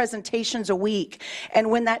enhanced presentations a week.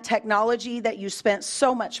 And when that technology that you spent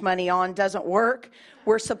so much money on doesn't work,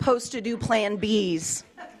 we're supposed to do plan Bs.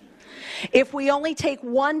 If we only take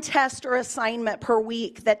one test or assignment per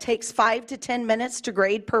week that takes 5 to 10 minutes to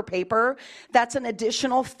grade per paper, that's an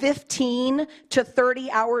additional 15 to 30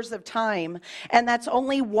 hours of time. And that's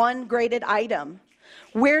only one graded item.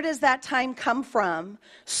 Where does that time come from?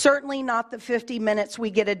 Certainly not the 50 minutes we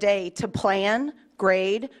get a day to plan,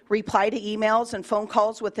 grade, reply to emails and phone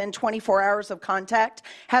calls within 24 hours of contact,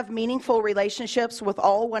 have meaningful relationships with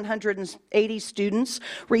all 180 students,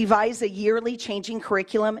 revise a yearly changing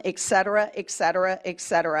curriculum, etc., etc.,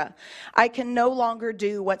 etc. I can no longer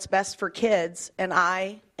do what's best for kids, and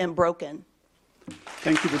I am broken.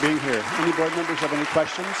 Thank you for being here. Any board members have any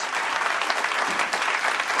questions?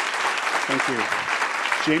 Thank you.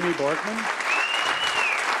 Jamie Borgman.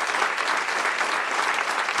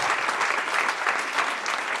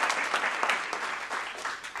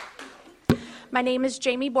 My name is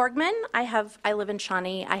Jamie Borgman. I live in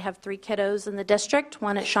Shawnee. I have 3 kiddos in the district,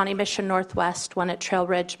 one at Shawnee Mission Northwest, one at Trail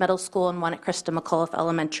Ridge Middle School, and one at Krista McAuliffe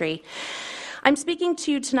Elementary. I'm speaking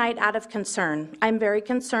to you tonight out of concern. I'm very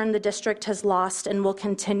concerned the district has lost and will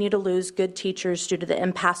continue to lose good teachers due to the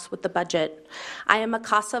impasse with the budget. I am a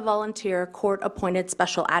CASA volunteer, court-appointed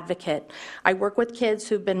special advocate. I work with kids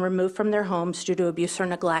who've been removed from their homes due to abuse or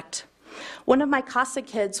neglect. One of my CASA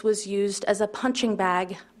kids was used as a punching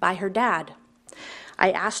bag by her dad.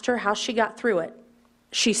 I asked her how she got through it.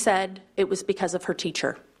 She said it was because of her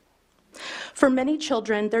teacher. For many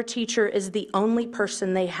children, their teacher is the only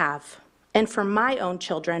person they have. And for my own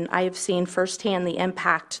children, I have seen firsthand the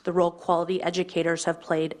impact the role quality educators have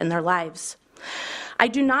played in their lives. I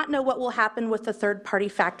do not know what will happen with the third-party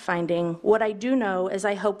fact-finding. What I do know is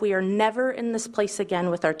I hope we are never in this place again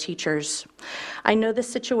with our teachers. I know this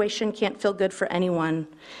situation can't feel good for anyone,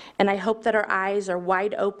 and I hope that our eyes are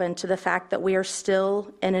wide open to the fact that we are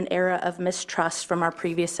still in an era of mistrust from our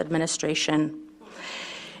previous administration.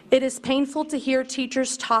 It is painful to hear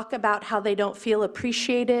teachers talk about how they don't feel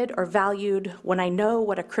appreciated or valued when I know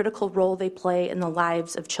what a critical role they play in the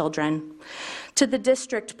lives of children. To the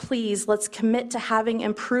district, please, let's commit to having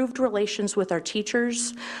improved relations with our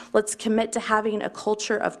teachers. Let's commit to having a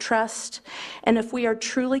culture of trust. And if we are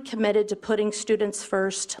truly committed to putting students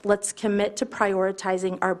first, let's commit to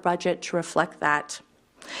prioritizing our budget to reflect that.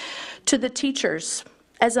 To the teachers,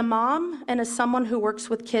 as a mom and as someone who works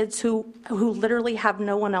with kids who literally have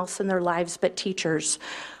no one else in their lives but teachers,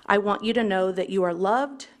 I want you to know that you are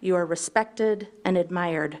loved, you are respected, and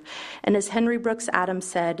admired. And as Henry Brooks Adams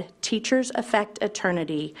said, teachers affect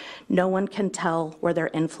eternity. No one can tell where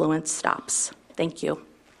their influence stops. Thank you.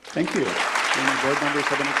 Thank you. Any board members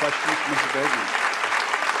have any questions for Mrs. Borgman?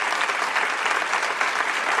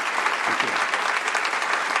 Thank you.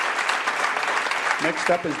 Next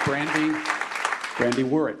up is Brandy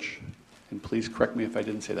Worrich. And please correct me if I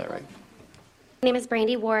didn't say that right. My name is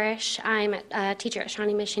Brandy Worrich. I'm a teacher at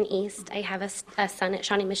Shawnee Mission East. I have a son at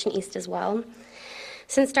Shawnee Mission East as well.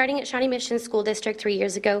 Since starting at Shawnee Mission School District 3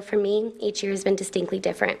 years ago, for me, each year has been distinctly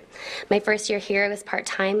different. My first year here, I was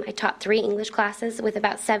part-time. I taught 3 English classes with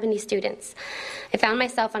about 70 students. I found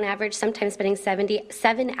myself on average sometimes spending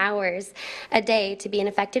 7 hours a day to be an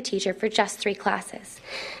effective teacher for just 3 classes.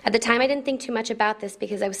 At the time, I didn't think too much about this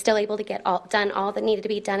because I was still able to get done all that needed to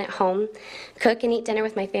be done at home, cook and eat dinner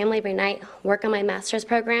with my family every night, work on my master's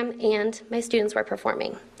program, and my students were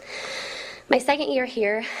performing. My second year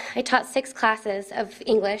here, I taught 6 classes of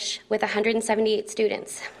English with 178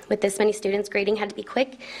 students. With this many students, grading had to be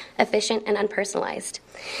quick, efficient, and unpersonalized.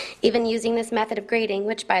 Even using this method of grading,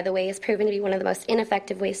 which, by the way, is proven to be one of the most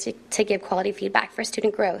ineffective ways to give quality feedback for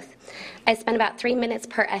student growth, I spent about 3 minutes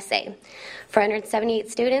per essay. For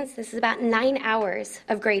 178 students, this is about 9 hours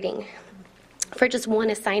of grading for just one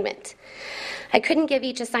assignment. I couldn't give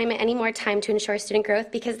each assignment any more time to ensure student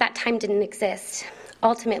growth because that time didn't exist.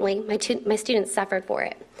 Ultimately, my students suffered for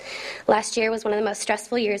it. Last year was one of the most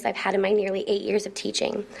stressful years I've had in my nearly 8 years of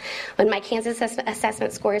teaching. When my Kansas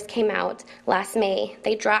assessment scores came out last May,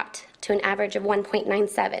 they dropped to an average of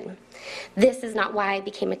 1.97. This is not why I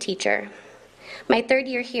became a teacher. My third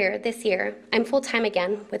year here, this year, I'm full-time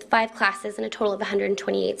again with 5 classes and a total of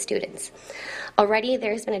 128 students. Already,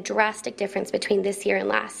 there has been a drastic difference between this year and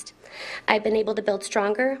last. I've been able to build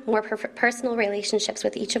stronger, more personal relationships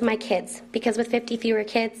with each of my kids because with 50 fewer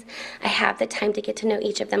kids, I have the time to get to know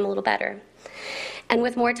each of them a little better. And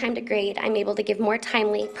with more time to grade, I'm able to give more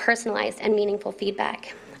timely, personalized, and meaningful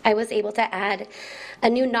feedback. I was able to add a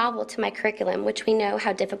new novel to my curriculum, which we know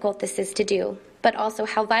how difficult this is to do, but also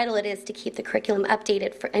how vital it is to keep the curriculum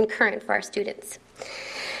updated and current for our students.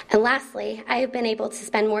 And lastly, I have been able to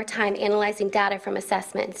spend more time analyzing data from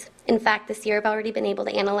assessments. In fact, this year I've already been able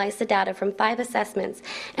to analyze the data from 5 assessments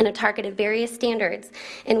and have targeted various standards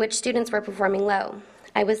in which students were performing low.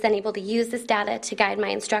 I was then able to use this data to guide my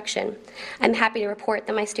instruction. I'm happy to report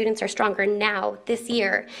that my students are stronger now, this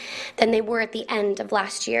year, than they were at the end of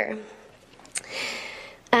last year.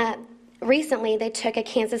 Recently, they took a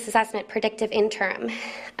Kansas Assessment Predictive Interim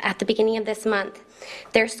at the beginning of this month.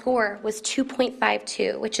 Their score was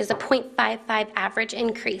 2.52, which is a 0.55 average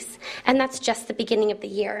increase, and that's just the beginning of the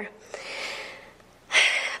year.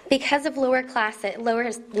 Because of lower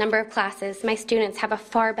number of classes, my students have a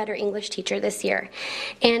far better English teacher this year,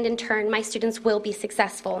 and in turn, my students will be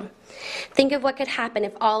successful. Think of what could happen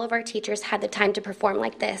if all of our teachers had the time to perform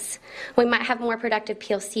like this. We might have more productive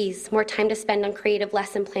PLCs, more time to spend on creative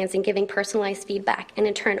lesson plans and giving personalized feedback, and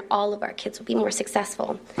in turn, all of our kids will be more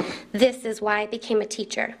successful. This is why I became a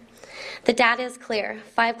teacher. The data is clear.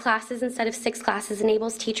 5 classes instead of 6 classes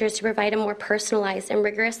enables teachers to provide a more personalized and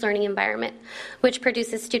rigorous learning environment, which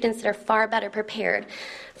produces students that are far better prepared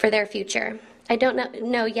for their future. I don't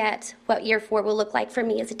know yet what year 4 will look like for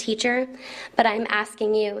me as a teacher, but I'm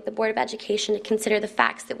asking you, the Board of Education, to consider the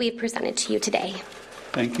facts that we've presented to you today.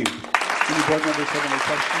 Thank you. Any board members have any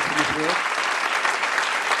questions for Ms. Wood?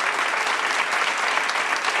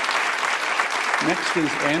 Next is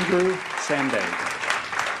Andrew Sanday.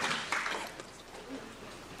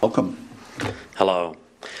 Welcome. Hello.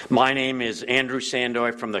 My name is Andrew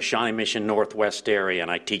Sandoy from the Shawnee Mission Northwest area, and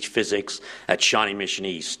I teach physics at Shawnee Mission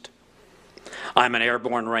East. I'm an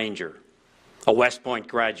airborne ranger, a West Point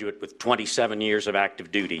graduate with 27 years of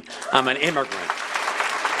active duty. I'm an immigrant.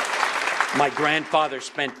 My grandfather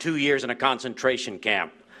spent 2 years in a concentration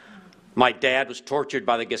camp. My dad was tortured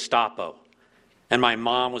by the Gestapo, and my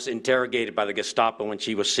mom was interrogated by the Gestapo when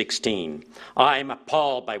she was 16. I'm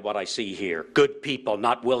appalled by what I see here. Good people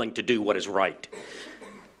not willing to do what is right.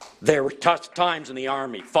 There were tough times in the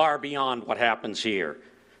Army, far beyond what happens here.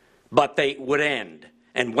 But they would end.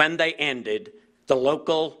 And when they ended, the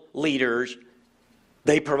local leaders,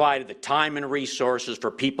 they provided the time and resources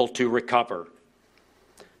for people to recover.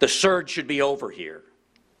 The surge should be over here.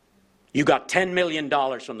 You got $10 million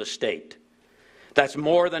from the state. That's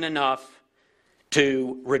more than enough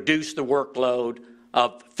to reduce the workload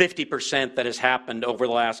of 50% that has happened over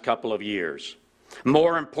the last couple of years.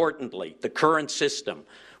 More importantly, the current system,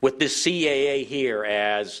 with this CAA here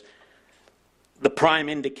as the prime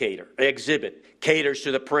indicator, exhibit, caters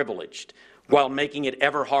to the privileged, while making it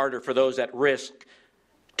ever harder for those at risk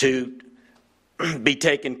to be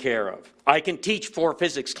taken care of. I can teach 4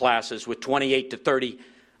 physics classes with 28 to 30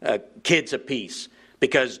 kids apiece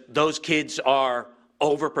because those kids are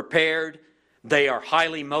overprepared, they are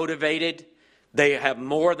highly motivated, they have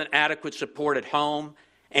more than adequate support at home,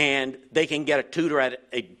 and they can get a tutor at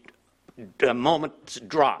a moment's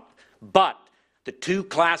drop. But the 2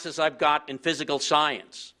 classes I've got in physical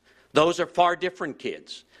science, those are far different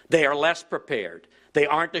kids. They are less prepared. They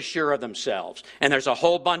aren't as sure of themselves. And there's a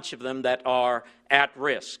whole bunch of them that are at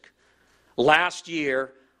risk. Last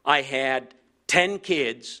year, I had 10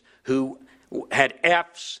 kids who had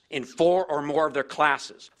Fs in 4 or more of their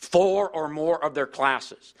classes. 4 or more of their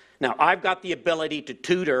classes. Now, I've got the ability to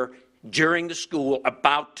tutor during the school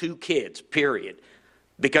about 2 kids, period,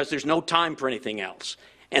 because there's no time for anything else.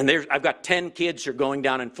 And I've got 10 kids who are going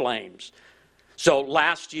down in flames. So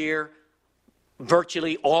last year,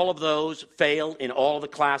 virtually all of those failed in all the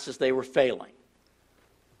classes they were failing.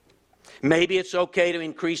 Maybe it's okay to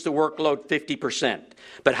increase the workload 50%,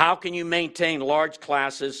 but how can you maintain large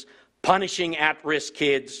classes, punishing at-risk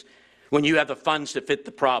kids, when you have the funds to fit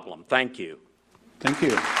the problem? Thank you. Thank you.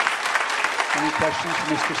 Any questions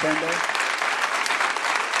for Mr. Sandoy?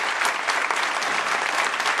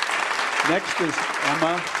 Next is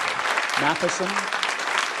Emma Matheson.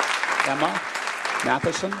 Emma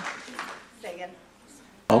Matheson.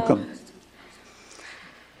 Welcome.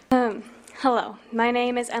 Hello, my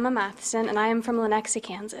name is Emma Matheson, and I am from Lenexa,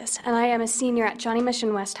 Kansas, and I am a senior at Shawnee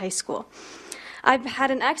Mission West High School. I've had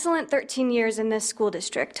an excellent 13 years in this school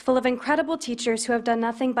district, full of incredible teachers who have done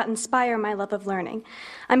nothing but inspire my love of learning.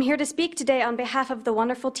 I'm here to speak today on behalf of the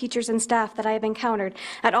wonderful teachers and staff that I have encountered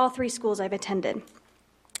at all 3 schools I've attended.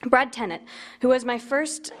 Brad Tennant, who was my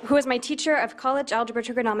teacher of college algebra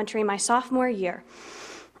trigonometry my sophomore year.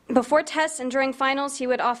 Before tests and during finals, he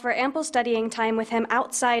would offer ample studying time with him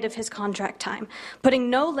outside of his contract time, putting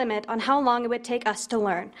no limit on how long it would take us to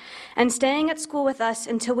learn, and staying at school with us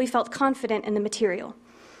until we felt confident in the material.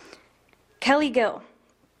 Kelly Gill,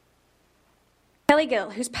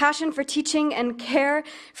 whose passion for teaching and care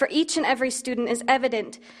for each and every student is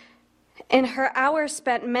evident in her hours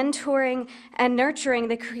spent mentoring and nurturing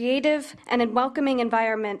the creative and welcoming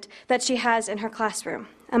environment that she has in her classroom.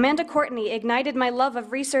 Amanda Courtney ignited my love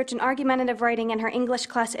of research and argumentative writing in her English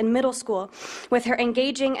class in middle school with her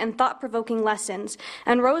engaging and thought-provoking lessons,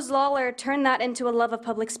 and Rose Lawler turned that into a love of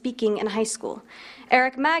public speaking in high school.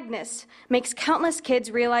 Eric Magnus makes countless kids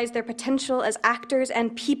realize their potential as actors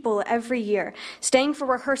and people every year, staying for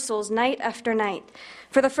rehearsals night after night.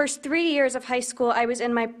 For the first 3 years of high school, I was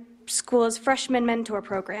in my school's freshman mentor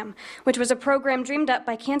program, which was a program dreamed up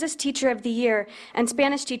by Kansas Teacher of the Year and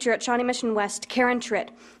Spanish teacher at Shawnee Mission West, Karen Tritt,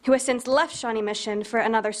 who has since left Shawnee Mission for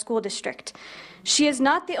another school district. She is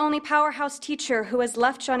not the only powerhouse teacher who has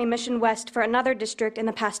left Shawnee Mission West for another district in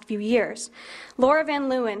the past few years. Laura Van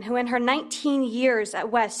Leeuwen, who in her 19 years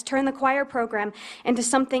at West turned the choir program into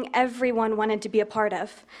something everyone wanted to be a part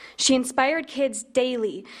of. She inspired kids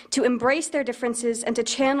daily to embrace their differences and to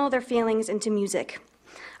channel their feelings into music.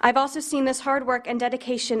 I've also seen this hard work and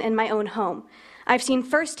dedication in my own home. I've seen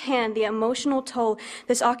firsthand the emotional toll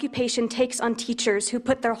this occupation takes on teachers who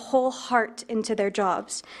put their whole heart into their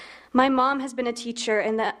jobs. My mom has been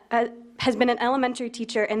an elementary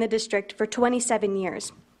teacher in the district for 27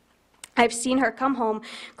 years. I've seen her come home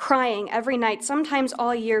crying every night, sometimes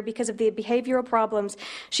all year, because of the behavioral problems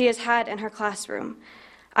she has had in her classroom.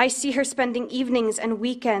 I see her spending evenings and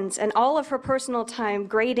weekends and all of her personal time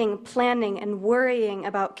grading, planning, and worrying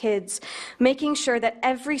about kids, making sure that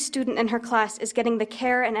every student in her class is getting the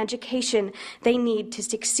care and education they need to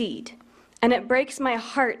succeed. And it breaks my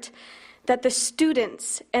heart that the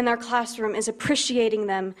students in their classroom is appreciating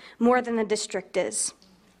them more than the district is.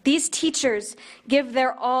 These teachers give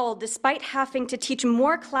their all despite having to teach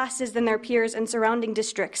more classes than their peers in surrounding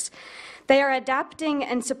districts. They are adapting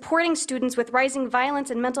and supporting students with rising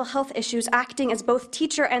violence and mental health issues, acting as both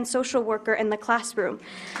teacher and social worker in the classroom.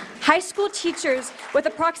 High school teachers with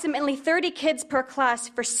approximately 30 kids per class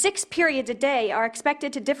for 6 periods a day are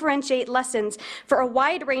expected to differentiate lessons for a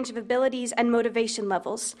wide range of abilities and motivation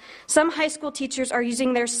levels. Some high school teachers are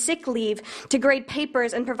using their sick leave to grade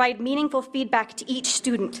papers and provide meaningful feedback to each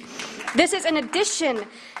student. This is in addition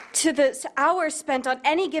to the hours spent on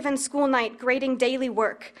any given school night grading daily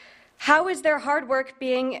work. How is their hard work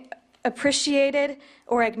being appreciated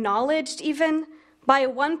or acknowledged even? By a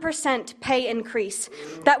 1% pay increase,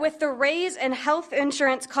 that with the raise in health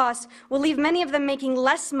insurance costs will leave many of them making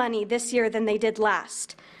less money this year than they did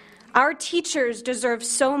last. Our teachers deserve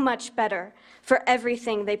so much better for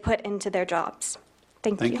everything they put into their jobs.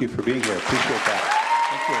 Thank you. Thank you for being here. Appreciate that.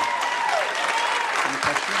 Thank you. Any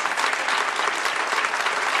questions?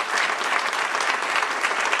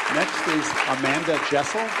 Next is Amanda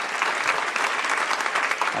Jessel.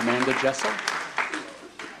 Amanda Jessel.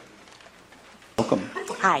 Welcome.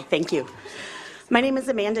 Hi, thank you. My name is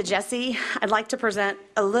Amanda Jesse. I'd like to present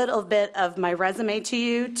a little bit of my resume to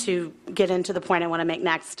you to get into the point I want to make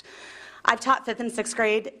next. I've taught 5th and 6th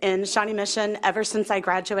grade in Shawnee Mission ever since I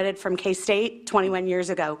graduated from K-State 21 years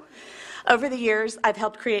ago. Over the years, I've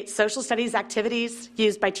helped create social studies activities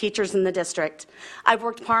used by teachers in the district. I've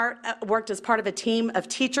worked as part of a team of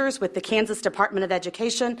teachers with the Kansas Department of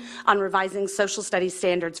Education on revising social studies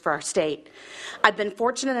standards for our state. I've been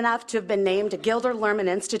fortunate enough to have been named a Gilder Lerman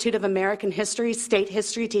Institute of American History State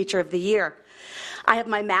History Teacher of the Year. I have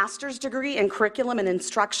my master's degree in curriculum and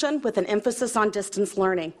instruction with an emphasis on distance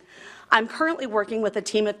learning. I'm currently working with a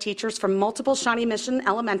team of teachers from multiple Shawnee Mission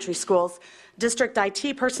elementary schools, district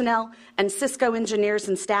IT personnel, and Cisco engineers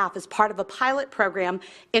and staff as part of a pilot program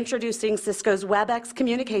introducing Cisco's WebEx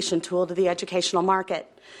communication tool to the educational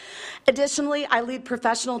market. Additionally, I lead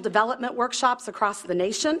professional development workshops across the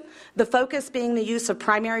nation, the focus being the use of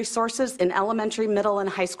primary sources in elementary, middle, and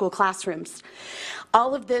high school classrooms.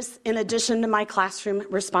 All of this in addition to my classroom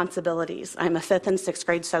responsibilities. I'm a 5th and 6th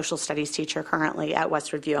grade social studies teacher currently at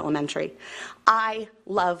Westview Elementary. I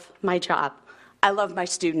love my job. I love my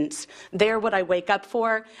students. They're what I wake up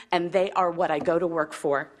for, and they are what I go to work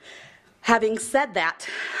for. Having said that,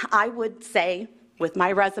 I would say, with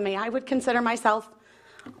my resume, I would consider myself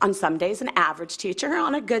on some days an average teacher,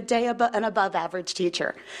 on a good day an above average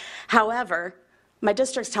teacher. However, my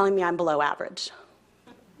district's telling me I'm below average.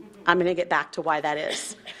 I'm going to get back to why that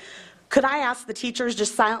is. Could I ask the teachers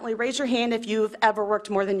just silently raise your hand if you've ever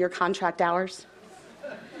worked more than your contract hours?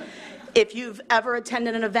 If you've ever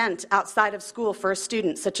attended an event outside of school for a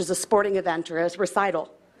student, such as a sporting event or a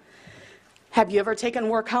recital? Have you ever taken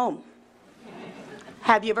work home?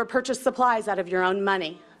 Have you ever purchased supplies out of your own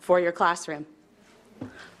money for your classroom?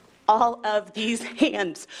 All of these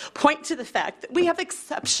hands point to the fact that we have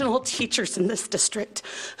exceptional teachers in this district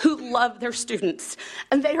who love their students,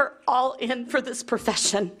 and they are all in for this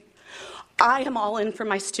profession. I am all in for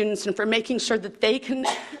my students and for making sure that they can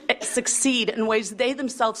succeed in ways they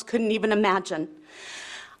themselves couldn't even imagine.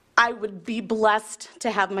 I would be blessed to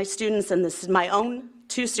have my students, and this is my own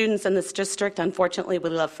 2 students in this district. Unfortunately, we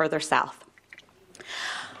live further south.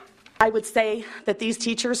 I would say that these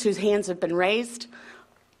teachers whose hands have been raised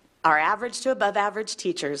are average to above average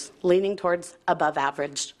teachers, leaning towards above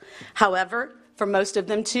average. However, for most of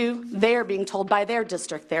them too, they are being told by their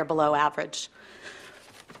district they're below average.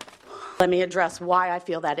 Let me address why I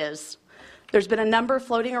feel that is. There's been a number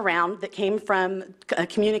floating around that came from a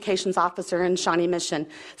communications officer in Shawnee Mission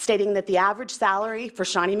stating that the average salary for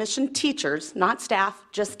Shawnee Mission teachers, not staff,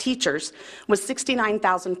 just teachers, was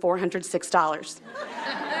 $69,406.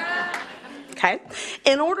 Okay?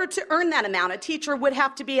 In order to earn that amount, a teacher would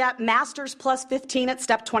have to be at master's plus 15 at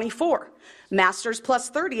step 24, master's plus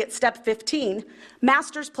 30 at step 15,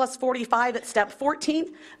 master's plus 45 at step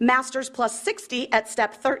 14, master's plus 60 at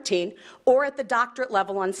step 13, or at the doctorate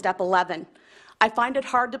level on step 11. I find it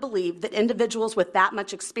hard to believe that individuals with that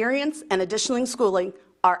much experience and additional schooling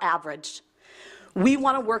are average. We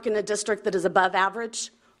want to work in a district that is above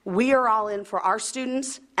average. We are all in for our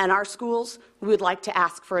students and our schools. We would like to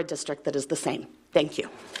ask for a district that is the same. Thank you.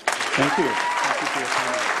 Thank you. Thank you for your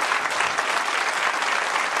comment.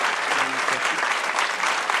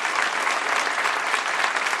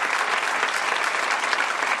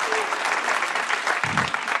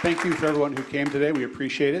 Thank you for everyone who came today. We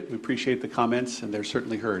appreciate it. We appreciate the comments, and they're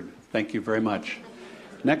certainly heard. Thank you very much.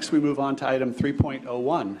 Next, we move on to item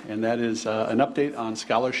 3.01, and that is an update on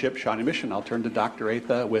Scholarship Shawnee Mission. I'll turn to Dr.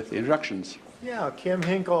 Atha with introductions. Yeah, Kim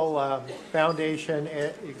Hinkle, Foundation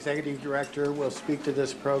Executive Director, will speak to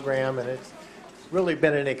this program, and it's really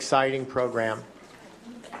been an exciting program.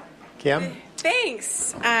 Kim?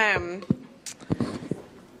 Thanks.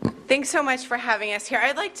 Thanks so much for having us here.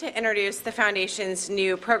 I'd like to introduce the Foundation's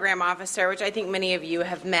new program officer, which I think many of you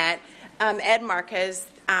have met, Ed Marquez,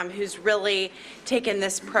 who's really taken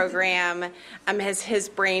this program as his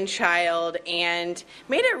brainchild and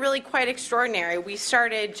made it really quite extraordinary. We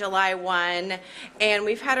started July 1, and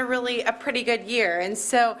we've had a pretty good year. And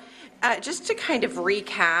so just to kind of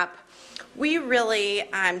recap, we really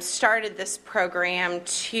started this program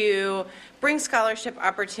to bring scholarship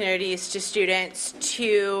opportunities to students,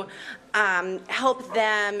 to help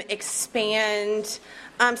them expand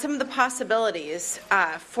some of the possibilities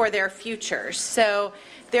for their futures. So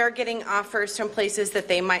they're getting offers from places that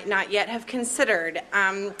they might not yet have considered.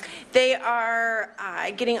 They are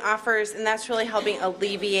getting offers, and that's really helping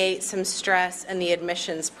alleviate some stress in the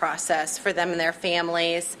admissions process for them and their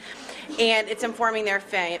families. And it's informing their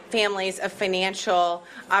families of financial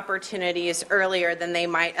opportunities earlier than they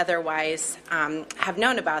might otherwise have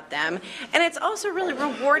known about them. And it's also really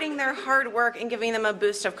rewarding their hard work and giving them a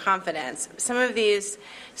boost of confidence. Some of these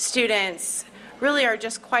students really are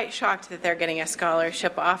just quite shocked that they're getting a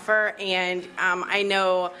scholarship offer, and I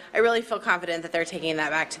really feel confident that they're taking that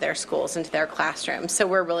back to their schools and to their classrooms, so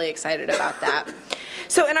we're really excited about that.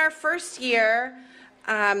 So in our first year,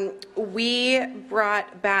 we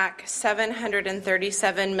brought back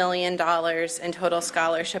 $737 million in total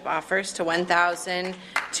scholarship offers to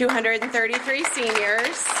 1,233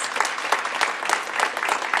 seniors.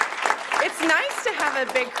 It's nice to have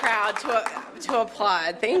a big crowd to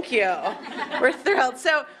applaud. Thank you. We're thrilled.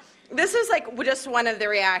 So this is like just one of the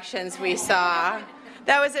reactions we saw.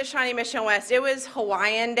 That was at Shawnee Mission West. It was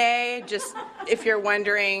Hawaiian Day, just if you're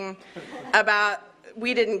wondering about.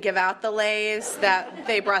 We didn't give out the leis, that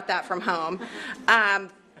they brought that from home.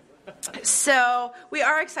 So we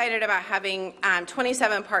are excited about having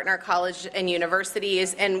 27 partner colleges and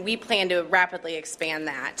universities, and we plan to rapidly expand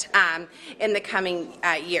that in the coming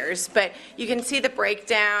years. But you can see the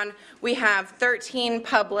breakdown. We have 13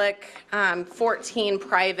 public, 14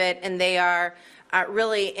 private, and they are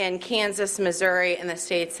really in Kansas, Missouri, and the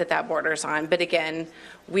states that borders on. But again,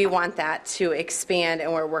 we want that to expand,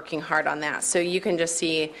 and we're working hard on that. So you can just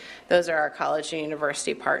see those are our college and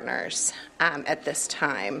university partners at this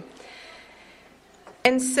time.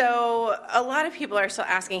 And so a lot of people are still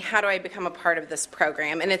asking, how do I become a part of this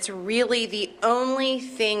program? And it's really the only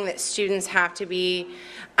thing that students have to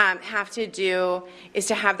do is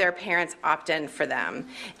to have their parents opt in for them.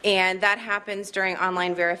 And that happens during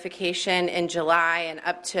online verification in July and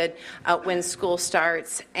up to when school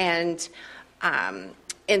starts. And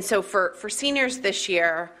so for seniors this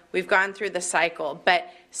year, we've gone through the cycle, but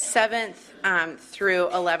 7th through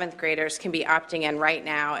 11th graders can be opting in right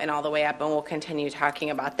now and all the way up, and we'll continue talking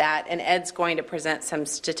about that. And Ed's going to present some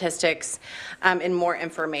statistics and more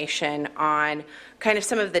information on kind of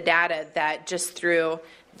some of the data that just through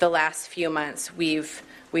the last few months we've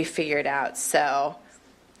figured out. So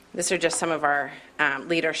these are just some of our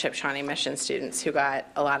leadership Shawnee Mission students who got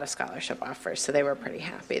a lot of scholarship offers, so they were pretty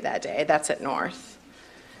happy that day. That's at North.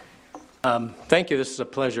 Thank you. This is a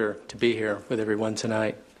pleasure to be here with everyone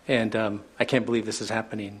tonight. And I can't believe this is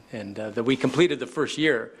happening and that we completed the first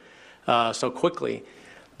year so quickly.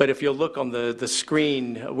 But if you'll look on the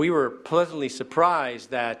screen, we were pleasantly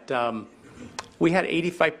surprised that we had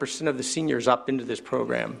 85% of the seniors opt into this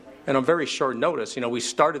program. And on very short notice, we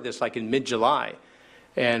started this like in mid-July.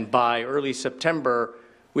 And by early September,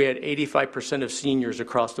 we had 85% of seniors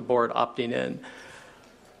across the board opting in.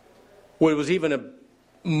 What was even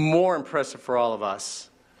more impressive for all of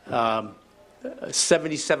us,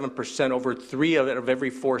 77%, over 3 of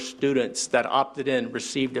every 4 students that opted in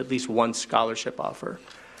received at least one scholarship offer.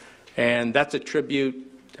 And that's a tribute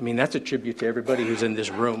to everybody who's in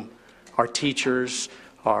this room. Our teachers,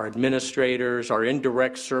 our administrators, our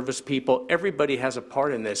indirect service people, everybody has a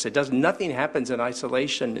part in this. Nothing happens in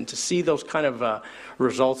isolation, and to see those kind of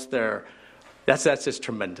results there, that's just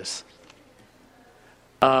tremendous.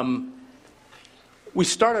 We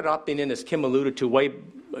started opting in, as Kim alluded to, way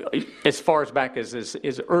as far back as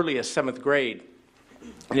early as 7th grade.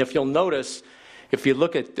 And if you'll notice, if you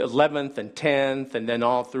look at 11th and 10th and then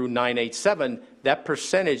all through 9, 8, 7, that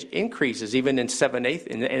percentage increases even in 7th, 8th,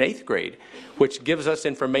 and 8th grade, which gives us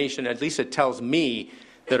information, at least it tells me,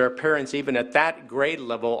 that our parents, even at that grade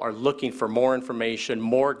level, are looking for more information,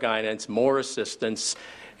 more guidance, more assistance.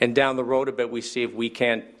 And down the road a bit, we see if we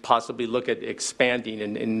can't possibly look at expanding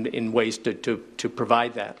in ways to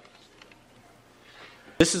provide that.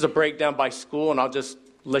 This is a breakdown by school, and I'll just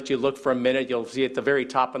let you look for a minute. You'll see at the very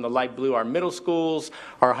top in the light blue our middle schools,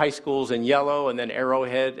 our high schools in yellow, and then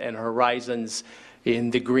Arrowhead and Horizons in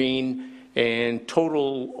the green. And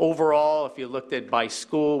total overall, if you looked at by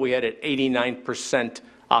school, we had an 89%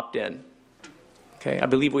 opt-in. Okay, I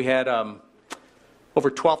believe we had over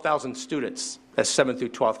 12,000 students. That's 7th through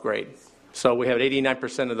 12th grade. So we have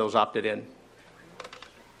 89% of those opted in.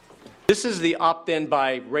 This is the opt-in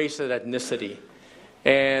by race and ethnicity.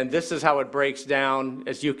 And this is how it breaks down.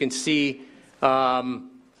 As you can see, the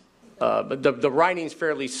writing's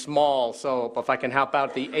fairly small, so if I can help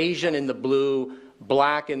out, the Asian in the blue,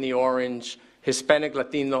 black in the orange, Hispanic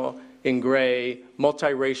Latino in gray,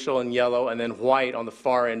 multiracial in yellow, and then white on the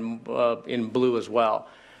far end in blue as well.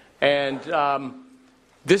 And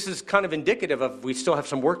this is kind of indicative of we still have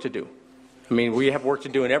some work to do. I mean, we have work to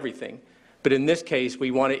do in everything. But in this case, we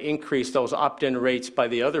want to increase those opt-in rates by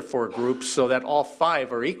the other 4 groups so that all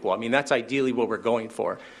 5 are equal. I mean, that's ideally what we're going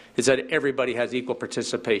for, is that everybody has equal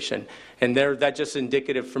participation. And that's just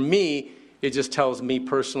indicative for me. It just tells me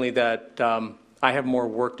personally that I have more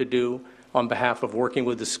work to do on behalf of working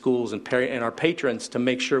with the schools and our patrons to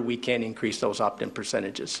make sure we can increase those opt-in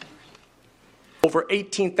percentages. Over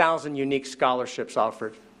 18,000 unique scholarships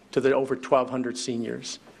offered to the over 1,200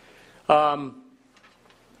 seniors. 44%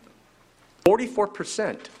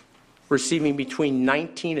 receiving between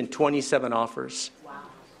 19 and 27 offers. Wow.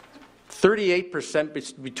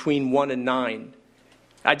 38% between 1 and 9.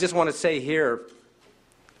 I just want to say here,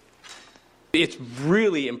 it's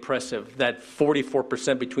really impressive that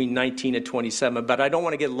 44% between 19 and 27, but I don't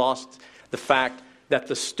want to get lost the fact that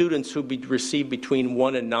the students who receive between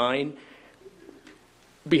 1 and 9,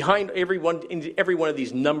 behind every one of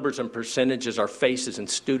these numbers and percentages are faces and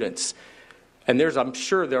students. And I'm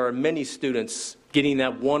sure there are many students getting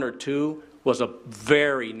that 1 or 2 was a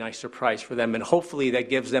very nice surprise for them, and hopefully that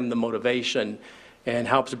gives them the motivation and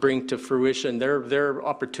helps bring to fruition their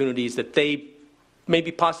opportunities that they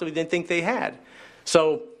maybe possibly didn't think they had.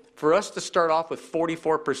 So for us to start off with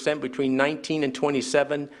 44% between 19 and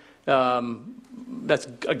 27, that's,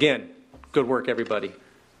 again, good work, everybody.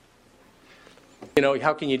 You know,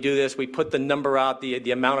 how can you do this? We put the number out,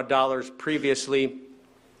 the amount of dollars previously,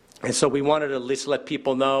 and so we wanted to at least let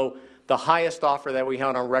people know the highest offer that we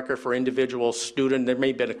had on record for individual student. There may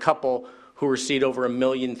have been a couple who received over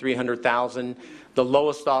 $1,300,000. The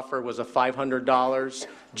lowest offer was a $500,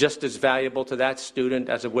 just as valuable to that student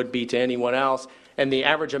as it would be to anyone else. And the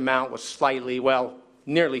average amount was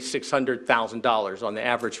nearly $600,000 on the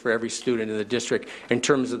average for every student in the district in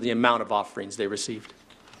terms of the amount of offerings they received.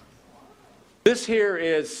 This here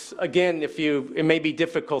is, again, it may be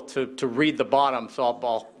difficult to read the bottom, so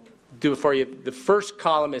I'll do it for you. The first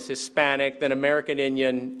column is Hispanic, then American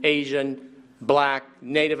Indian, Asian, Black,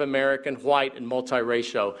 Native American, white, and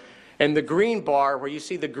multiracial. And the green bar, where you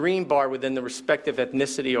see the green bar within the respective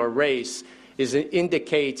ethnicity or race,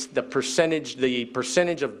 indicates the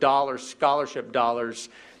percentage of dollars, scholarship dollars,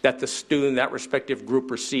 that the student, that respective group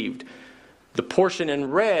received. The portion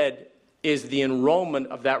in red is the enrollment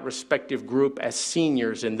of that respective group as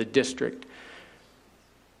seniors in the district.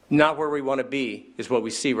 Not where we want to be is what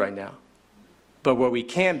we see right now. But where we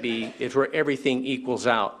can be is where everything equals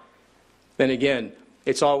out. Then again,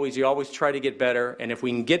 you always try to get better, and if we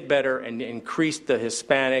can get better and increase the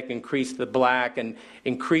Hispanic, increase the Black, and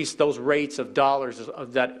increase those rates of dollars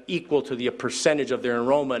of that equal to the percentage of their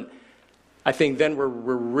enrollment, I think then we're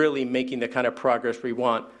really making the kind of progress we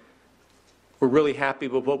want. We're really happy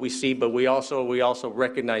with what we see, but we also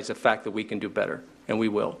recognize the fact that we can do better, and we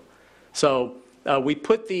will. So we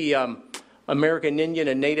put the American Indian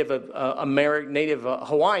and Native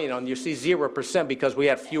Hawaiian on. You see 0% because we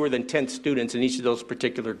have fewer than 10 students in each of those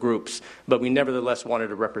particular groups, but we nevertheless wanted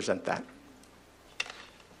to represent that.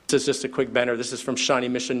 This is just a quick banner. This is from Shawnee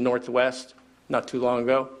Mission Northwest, not too long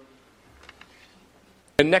ago.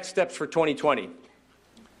 And next steps for 2020.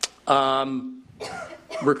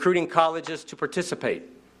 Recruiting colleges to participate.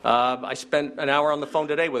 I spent an hour on the phone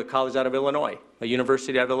today with a college out of Illinois, a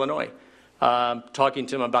university out of Illinois, talking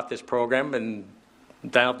to them about this program, and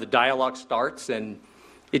now the dialogue starts, and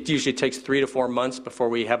it usually takes 3 to 4 months before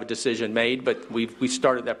we have a decision made, but we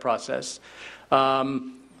started that process.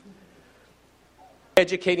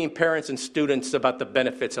 Educating parents and students about the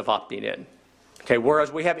benefits of opting in. Okay,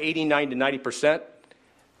 whereas we have 89 to 90%,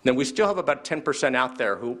 then we still have about 10% out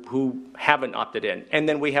there who haven't opted in. And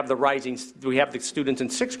then we have the students in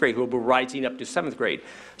 6th grade who will be rising up to 7th grade.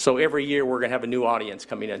 So every year we're going to have a new audience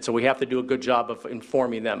coming in. So we have to do a good job of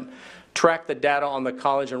informing them. Track the data on the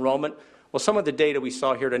college enrollment. Well, some of the data we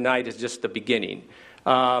saw here tonight is just the beginning.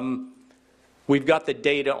 We've got the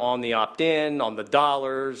data on the opt-in, on the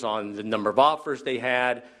dollars, on the number of offers they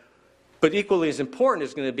had. But equally as important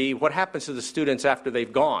is going to be what happens to the students after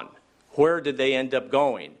they've gone. Where did they end up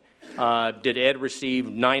going? Did Ed receive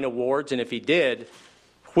 9 awards? And if he did,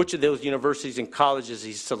 which of those universities and colleges did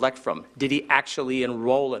he select from? Did he actually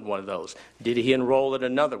enroll in one of those? Did he enroll in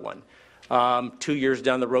another one? 2 years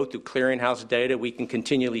down the road through clearinghouse data, we can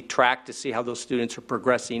continually track to see how those students are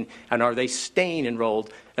progressing and are they staying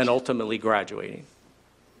enrolled and ultimately graduating.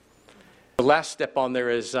 The last step on there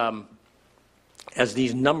is as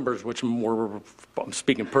these numbers, which I'm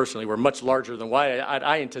speaking personally, were much larger than what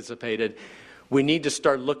I anticipated, we need to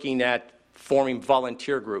start looking at forming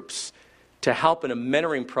volunteer groups to help in a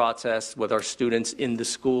mentoring process with our students in the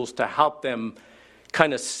schools to help them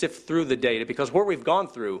kind of sift through the data. Because where we've gone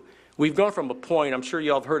from a point, I'm sure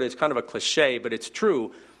you all have heard it, it's kind of a cliche, but it's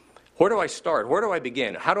true. Where do I start? Where do I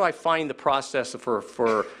begin? How do I find the process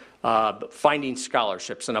for finding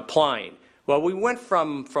scholarships and applying? Well, we went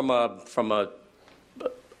from a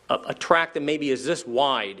track that maybe is this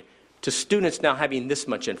wide to students now having this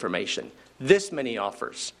much information, this many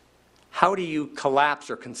offers. How do you collapse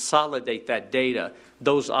or consolidate that data,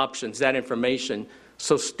 those options, that information,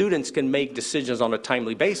 so students can make decisions on a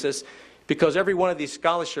timely basis? because every one of these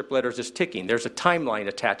scholarship letters is ticking. There's a timeline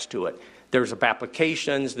attached to it. There's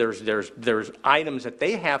applications, there's items that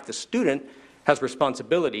they have. The student has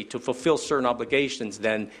responsibility to fulfill certain obligations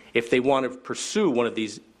then if they want to pursue one of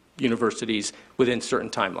these universities within certain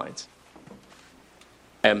timelines.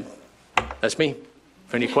 And that's me.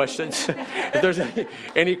 If any questions, if there's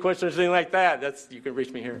any questions or anything like that, you can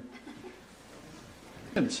reach me here.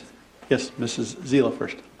 Yes, Mrs. Zila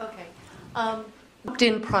first. Okay.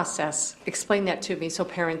 Opt-in process. Explain that to me so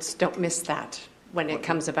parents don't miss that when it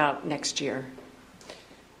comes about next year.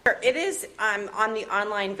 It is on the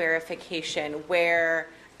online verification where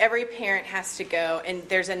every parent has to go, and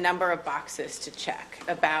there's a number of boxes to check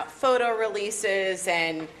about photo releases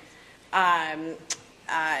and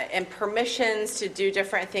permissions to do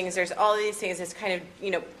different things. There's all these things. It's kind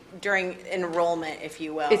of, during enrollment, if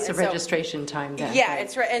you will. It's a registration time then. Yeah,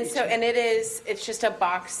 it's right. And it's just a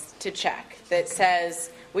box to check that says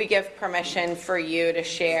we give permission for you to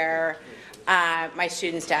share my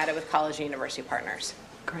students' data with college and university partners.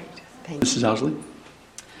 Great. Thank you. Mrs. Owsley?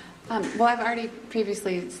 Well, I've already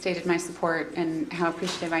previously stated my support and how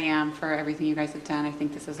appreciative I am for everything you guys have done. I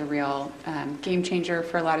think this is a real game changer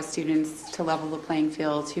for a lot of students to level the playing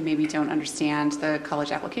field who maybe don't understand the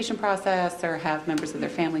college application process or have members of their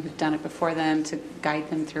family who've done it before them to guide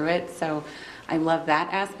them through it. So I love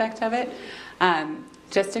that aspect of it.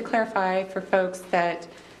 Just to clarify for folks that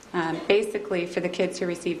basically for the kids who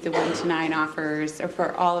received the 1 to 9 offers, or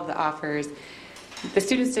for all of the offers, the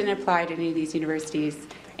students didn't apply to any of these universities.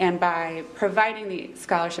 And by providing the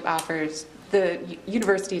scholarship offers, the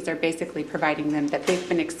universities are basically providing them that they've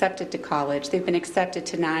been accepted to college. They've been accepted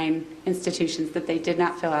to 9 institutions that they did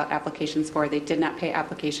not fill out applications for. They did not pay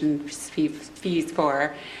application fees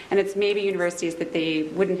for. And it's maybe universities that they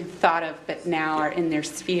wouldn't have thought of, but now are in their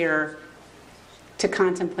sphere to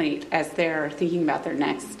contemplate as they're thinking about their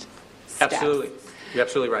next steps. Absolutely. You're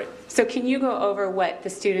absolutely right. So can you go over what the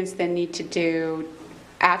students then need to do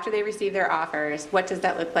after they receive their offers? What does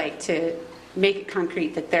that look like to make it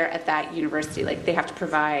concrete that they're at that university? Like they have to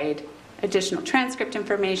provide additional transcript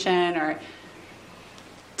information or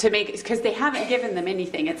to make, because they haven't given them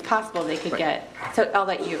anything. It's possible they could get, so I'll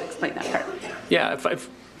let you explain that part. Yeah,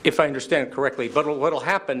 if I understand correctly, but what will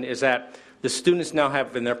happen is that the students now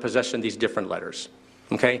have in their possession these different letters.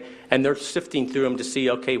 Okay, and they're sifting through them to see,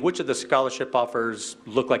 okay, which of the scholarship offers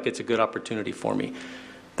look like it's a good opportunity for me.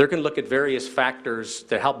 They're going to look at various factors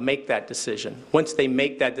to help make that decision. Once they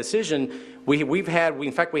make that decision, we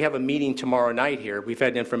have a meeting tomorrow night here. We've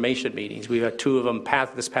had information meetings. We've had 2 of them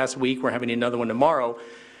this past week. We're having another one tomorrow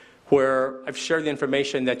where I've shared the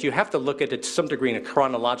information that you have to look at it to some degree in a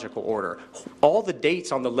chronological order. All the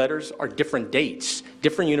dates on the letters are different dates.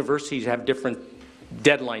 Different universities have different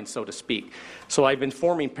deadlines, so to speak. So I've been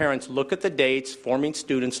informing parents, look at the dates, forming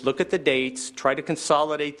students, look at the dates, try to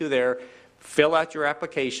consolidate through there, fill out your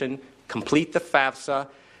application, complete the FAFSA.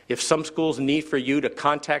 If some schools need for you to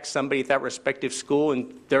contact somebody at that respective school,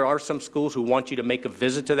 and there are some schools who want you to make a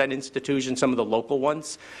visit to that institution, some of the local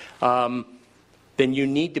ones, then you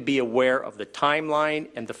need to be aware of the timeline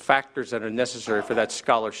and the factors that are necessary for that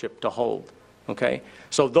scholarship to hold. Okay?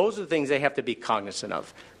 So those are the things they have to be cognizant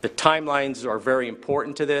of. The timelines are very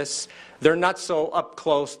important to this. They're not so up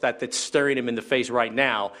close that it's staring them in the face right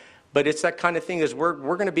now, but it's that kind of thing as we're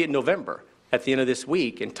going to be in November at the end of this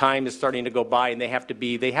week, and time is starting to go by, and they have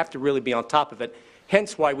to really be on top of it.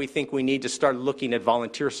 Hence why we think we need to start looking at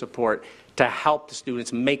volunteer support to help the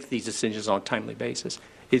students make these decisions on a timely basis.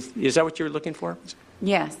 Is that what you're looking for?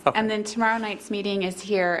 Yes. Okay. And then tomorrow night's meeting is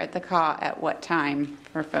here at the CAW at what time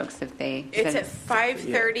for folks if they... It's at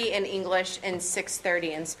 5:30 in English and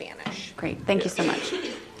 6:30 in Spanish. Great. Thank you so much.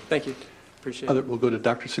 Thank you. Appreciate it. We'll go to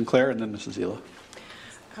Dr. Sinclair and then Mrs. Zila.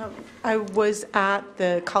 I was at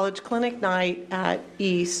the college clinic night at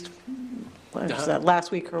East, what was that, last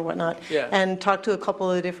week or whatnot, and talked to a couple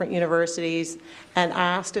of the different universities and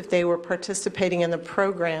asked if they were participating in the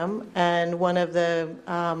program. And one of the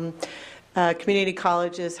community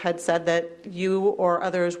colleges had said that you or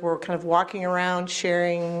others were kind of walking around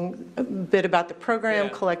sharing a bit about the program,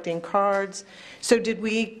 collecting cards. So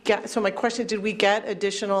my question, did we get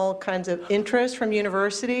additional kinds of interest from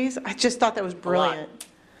universities? I just thought that was brilliant.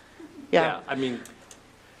 Yeah, I mean,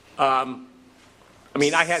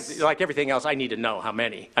 I had, like everything else, I need to know how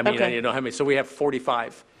many. I need to know how many. So we have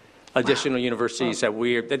 45 additional universities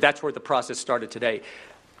that's where the process started today.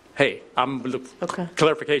 Hey,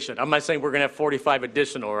 clarification. I'm not saying we're going to have 45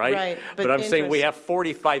 additional, right? Right. But I'm saying we have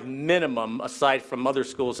 45 minimum aside from other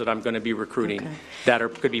schools that I'm going to be recruiting that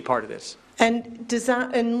could be part of this.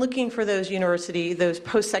 And looking for those those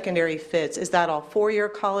post-secondary fits, is that all four-year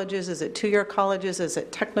colleges? Is it two-year colleges? Is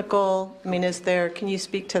it technical? I mean, can you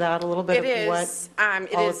speak to that a little bit?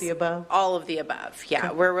 All of the above? All of the above, yeah.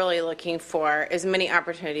 Okay. We're really looking for as many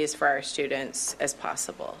opportunities for our students as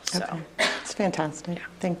possible. So. Okay. That's fantastic. Yeah.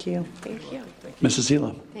 Thank you. Thank you. Mrs.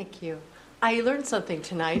 Zila. Thank you. I learned something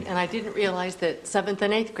tonight, and I didn't realize that 7th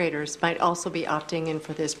and 8th graders might also be opting in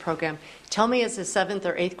for this program. Tell me, as a 7th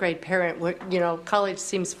or 8th grade parent, college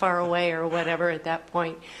seems far away or whatever at that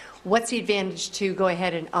point, what's the advantage to go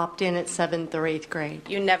ahead and opt in at 7th or 8th grade?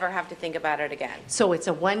 You never have to think about it again. So it's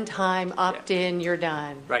a one-time opt-in, you're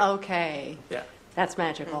done. Right. Okay. Yeah. That's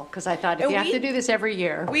magical, because I thought if you have to do this every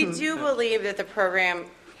year. We do believe that the program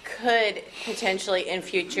could potentially in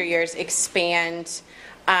future years expand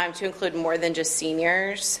to include more than just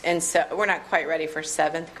seniors, and so we're not quite ready for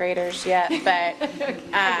 7th graders yet,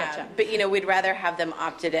 but we'd rather have them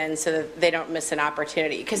opted in so that they don't miss an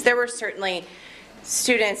opportunity, because there were certainly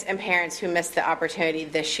students and parents who missed the opportunity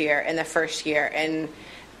this year in the first year, and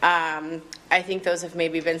I think those have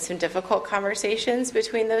maybe been some difficult conversations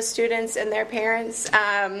between those students and their parents.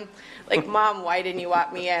 Like, Mom, why didn't you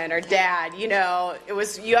opt me in? Or Dad, it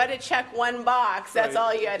was, you had to check one box. That's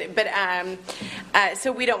all you had to, but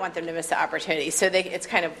so we don't want them to miss the opportunity. So it's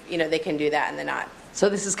kind of, they can do that and then not. So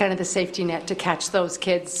this is kind of the safety net to catch those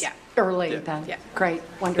kids early then. Yeah. Great.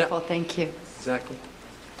 Wonderful. Yeah. Thank you. Exactly.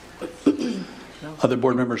 Other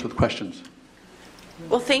board members with questions?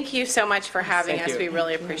 Well, thank you so much for having us. We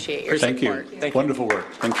really appreciate your support. Thank you. Wonderful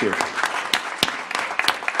work. Thank you.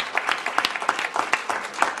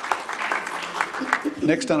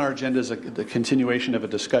 Next on our agenda is the continuation of a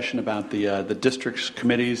discussion about the district's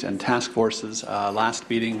committees and task forces. Last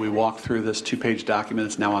meeting, we walked through this two-page document.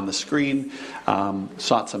 It's now on the screen.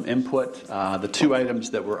 Sought some input. The two items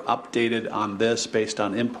that were updated on this based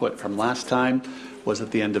on input from last time was at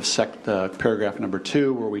the end of paragraph number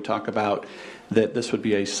 2, where we talk about that this would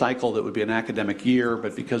be a cycle that would be an academic year,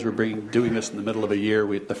 but because we're doing this in the middle of a year,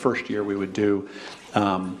 the first year we would do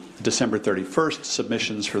December 31st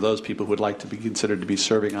submissions for those people who would like to be considered to be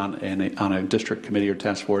serving on a district committee or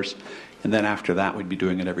task force, and then after that we'd be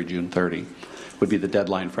doing it every June 30 would be the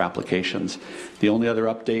deadline for applications. The only other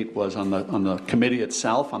update was on the committee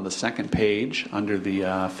itself, on the second page under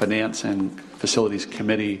the Finance and Facilities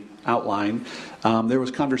Committee outline. There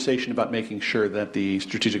was conversation about making sure that the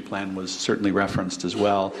strategic plan was certainly referenced as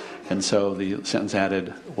well, and so the sentence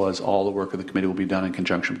added was all the work of the committee will be done in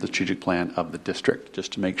conjunction with the strategic plan of the district,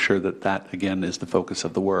 just to make sure that again is the focus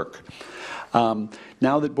of the work.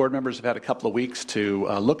 Now that board members have had a couple of weeks to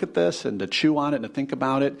look at this and to chew on it and to think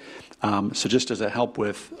about it, so just as a help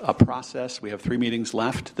with a process, we have 3 meetings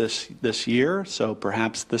left this year, so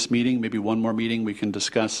perhaps this meeting, maybe one more meeting, we can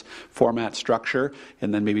discuss format, structure,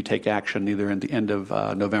 and then maybe take action either at the end of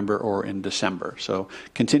November or in December. So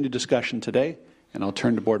continued discussion today, and I'll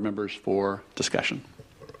turn to board members for discussion.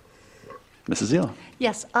 Mrs. Zila.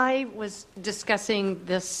 Yes, I was discussing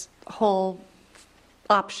this whole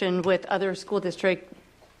option with other school district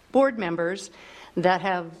board members that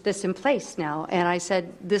have this in place now. And I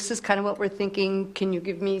said, this is kind of what we're thinking. Can you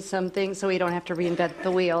give me something so we don't have to reinvent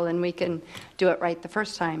the wheel and we can do it right the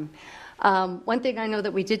first time? One thing I know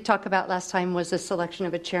that we did talk about last time was the selection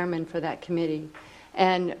of a chairman for that committee.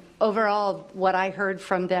 And overall, what I heard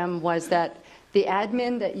from them was that the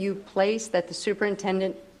admin that you place, that the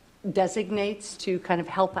superintendent designates to kind of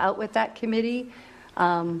help out with that committee,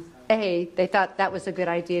 they thought that was a good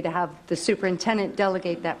idea to have the superintendent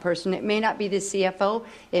delegate that person. It may not be the CFO.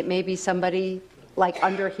 It may be somebody like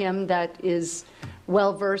under him that is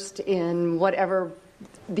well-versed in whatever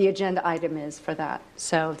the agenda item is for that.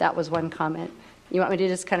 So that was one comment. You want me to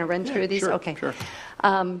just kind of run through these? Sure, okay. Sure.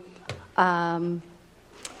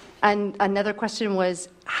 And another question was,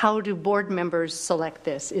 how do board members select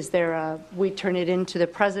this? Is there we turn it into the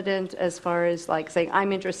president as far as like saying,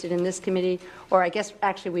 I'm interested in this committee, or I guess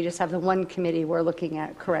actually we just have the one committee we're looking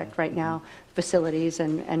at, correct, right now, facilities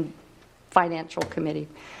and financial committee.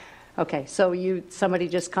 Okay, so somebody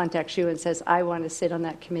just contacts you and says, I want to sit on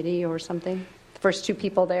that committee or something? First 2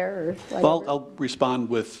 people there? Or whatever? Well, I'll respond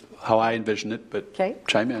with how I envision it, but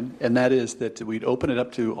chime in. And that is that we'd open it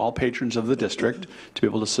up to all patrons of the district to be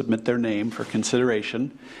able to submit their name for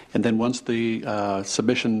consideration. And then once the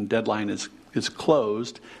submission deadline is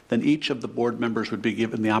closed, then each of the board members would be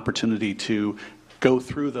given the opportunity to go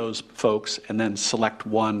through those folks and then select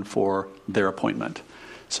one for their appointment.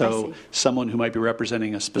 So someone who might be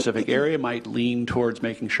representing a specific area might lean towards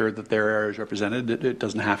making sure that their area is represented. It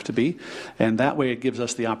doesn't have to be. And that way it gives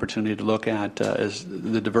us the opportunity to look at as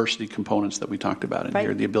the diversity components that we talked about in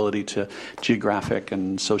here, the ability to geographic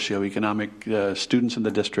and socioeconomic students in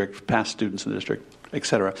the district, past students in the district, et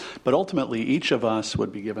cetera. But ultimately, each of us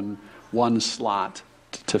would be given one slot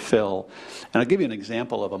to fill. And I'll give you an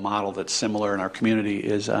example of a model that's similar in our community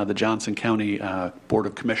is the Johnson County Board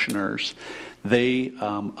of Commissioners. They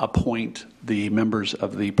appoint the members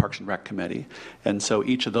of the Parks and Rec Committee. And so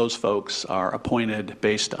each of those folks are appointed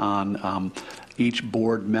based on each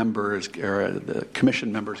board member, or the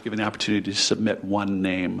commission member is given the opportunity to submit one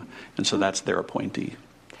name. And so that's their appointee.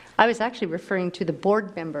 I was actually referring to the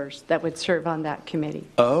board members that would serve on that committee.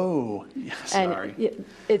 Oh, sorry. And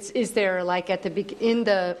is there like in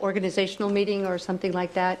the organizational meeting or something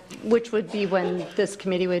like that, which would be when this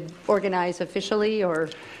committee would organize officially, or?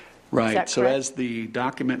 Right. So as the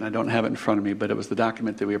document, and I don't have it in front of me, but it was the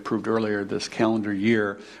document that we approved earlier this calendar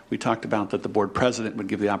year, we talked about that the board president would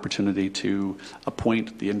give the opportunity to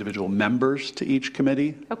appoint the individual members to each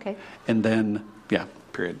committee. Okay. And then,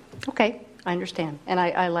 period. Okay. I understand. And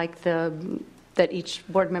I like that each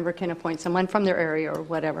board member can appoint someone from their area or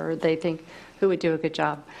whatever they think who would do a good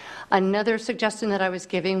job. Another suggestion that I was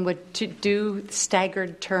giving would to do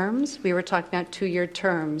staggered terms. We were talking about 2-year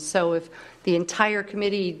terms. So if the entire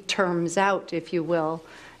committee terms out, if you will,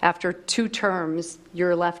 after 2 terms,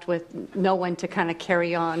 you're left with no one to kind of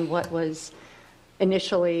carry on what was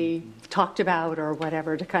initially talked about or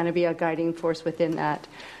whatever, to kind of be a guiding force within that.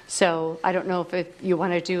 So I don't know if you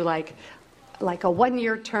want to do like a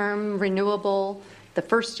 1-year term renewable the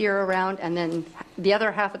first year around, and then the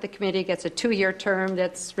other half of the committee gets a 2-year term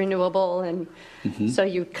that's renewable, and so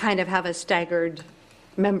you kind of have a staggered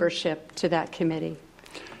membership to that committee.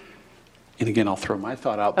 And again, I'll throw my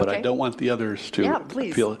thought out, but I don't want the others to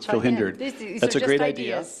feel hindered. That's a great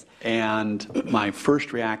idea. And my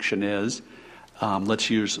first reaction is, let's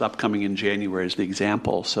use upcoming in January as the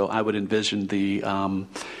example. So I would envision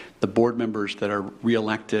the board members that are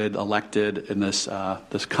reelected, elected in this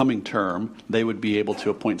coming term, they would be able to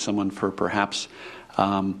appoint someone for perhaps a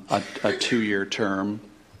 2-year term.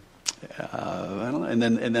 I don't know. And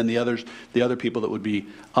then the other people that would be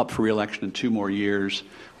up for reelection in 2 more years,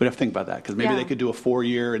 we'd have to think about that, because maybe they could do a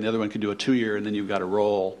 4-year and the other one could do a 2-year, and then you've got a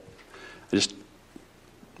roll.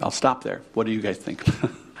 I'll stop there. What do you guys think?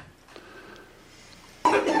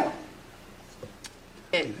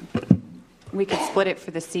 We could split it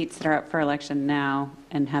for the seats that are up for election now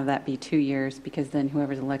and have that be 2 years, because then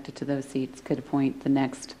whoever's elected to those seats could appoint the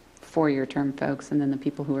next 4-year term folks, and then the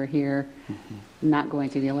people who are here not going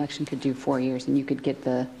through the election could do 4 years, and you could get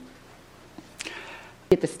the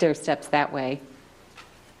stair steps that way.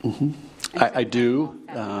 I do.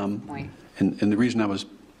 And the reason I was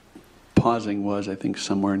pausing was, I think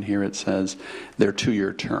somewhere in here it says they're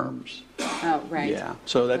 2-year terms. Oh, right. Yeah,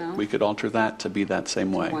 so that we could alter that to be that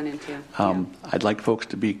same way. 1 and 2. I'd like folks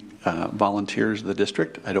to be volunteers of the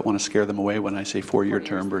district. I don't want to scare them away when I say 4-year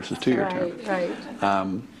term versus 2-year term.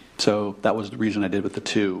 Right. So that was the reason I did with the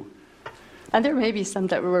 2. And there may be some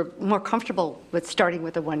that were more comfortable with starting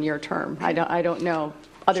with a 1-year term. I don't know.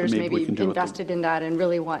 Others may be invested in that and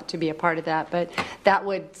really want to be a part of that. But that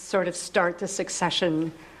would sort of start the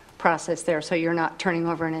succession process there, so you're not turning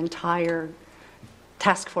over an entire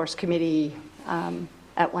task force committee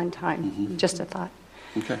at one time. Just a thought.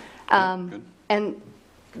 Okay. Good. And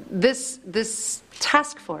this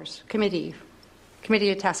task force committee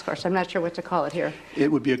of task force, I'm not sure what to call it here.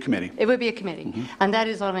 It would be a committee. It would be a committee. And that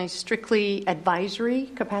is on a strictly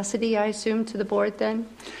advisory capacity, I assume, to the board then?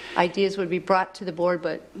 Ideas would be brought to the board,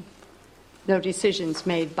 but no decisions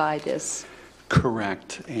made by this.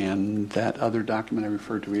 Correct. And that other document I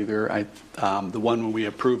referred to either, the one when we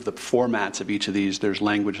approve the formats of each of these, there's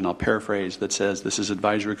language, and I'll paraphrase, that says this is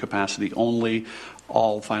advisory capacity only.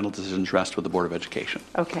 All final decisions rest with the Board of Education.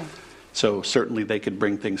 Okay. So certainly they could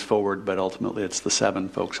bring things forward, but ultimately it's the 7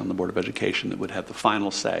 folks on the Board of Education that would have the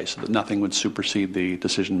final say, so that nothing would supersede the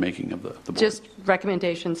decision-making of the board. Just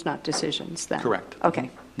recommendations, not decisions, then? Correct. Okay.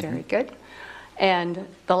 Very good. And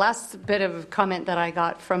the last bit of comment that I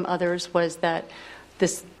got from others was that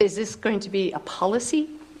is this going to be a policy,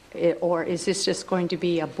 or is this just going to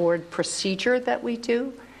be a board procedure that we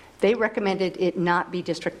do? They recommended it not be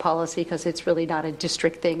district policy because it's really not a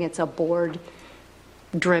district thing. It's a board-driven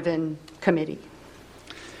committee.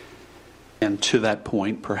 And to that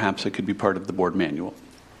point, perhaps it could be part of the board manual.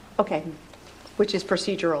 Okay. Which is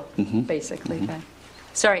procedural, basically. Then.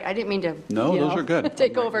 Sorry, I didn't mean to those are good.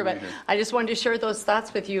 take over, but I just wanted to share those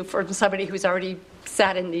thoughts with you from somebody who's already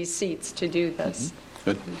sat in these seats to do this.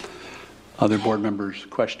 Good. Other board members,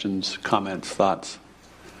 questions, comments, thoughts?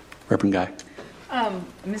 Reverend Guy.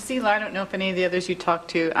 Ms. Zila, I don't know if any of the others you talked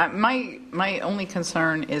to, my only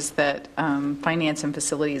concern is that finance and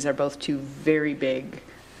facilities are both two very big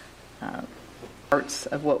parts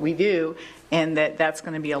of what we do, and that's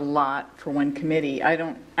going to be a lot for one committee.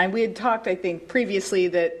 We had talked, I think, previously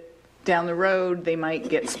that down the road they might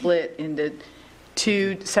get split into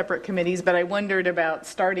two separate committees, but I wondered about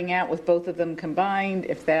starting out with both of them combined,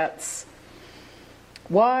 if that's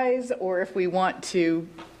wise, or if we want to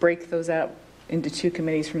break those out into two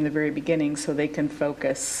committees from the very beginning so they can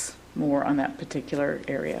focus more on that particular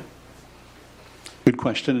area. Good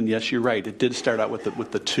question, and yes, you're right. It did start out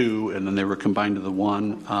with the two, and then they were combined to the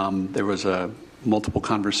one. There was multiple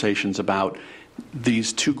conversations about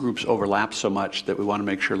these two groups overlap so much that we want to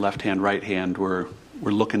make sure left hand, right hand, we're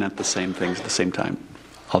looking at the same things at the same time.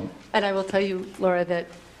 And I will tell you, Laura, that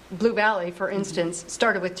Blue Valley, for instance,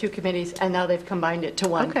 started with two committees, and now they've combined it to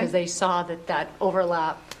one because they saw that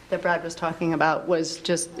overlap that Brad was talking about was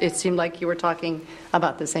just, it seemed like you were talking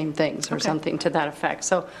about the same things or something to that effect.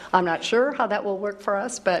 So I'm not sure how that will work for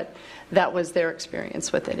us, but that was their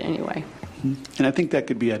experience with it anyway. And I think that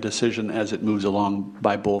could be a decision as it moves along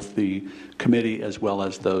by both the committee as well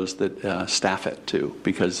as those that staff it too,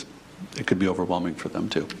 because it could be overwhelming for them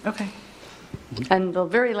too. Okay. And the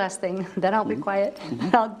very last thing, then I'll be quiet,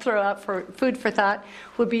 I'll throw out for food for thought,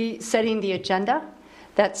 would be setting the agenda.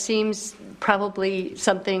 That seems probably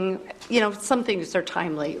something, some things are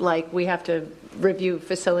timely, like we have to review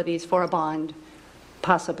facilities for a bond,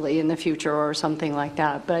 possibly in the future or something like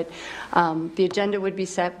that. But the agenda would be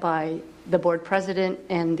set by the board president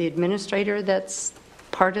and the administrator that's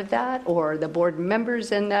part of that, or the board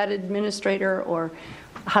members and that administrator, or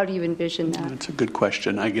how do you envision that? That's a good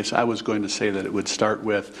question. I guess I was going to say that it would start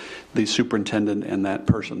with the superintendent and that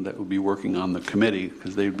person that would be working on the committee,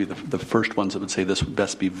 because they would be the first ones that would say this would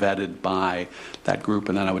best be vetted by that group,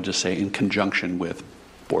 and then I would just say in conjunction with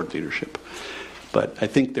board leadership. But I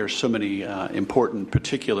think there's so many important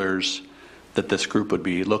particulars that this group would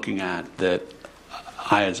be looking at that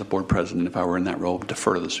I, as a board president, if I were in that role, would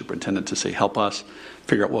defer to the superintendent to say, help us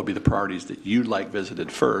figure out what would be the priorities that you'd like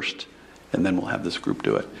visited first, and then we'll have this group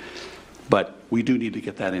do it. But we do need to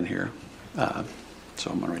get that in here. So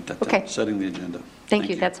I'm going to write that down. Setting the agenda. Thank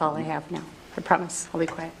you. That's all I have now. I promise. I'll be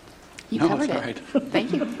quiet. You covered it. Right.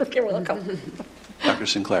 Thank you. You're welcome. Dr.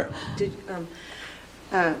 Sinclair.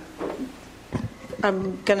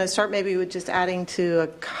 I'm going to start maybe with just adding to a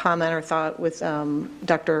comment or thought with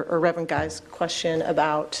Dr. or Reverend Guy's question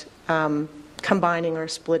about combining or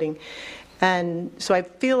splitting. And so I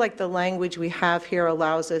feel like the language we have here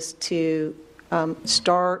allows us to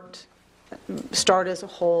start as a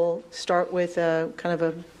whole, start with a kind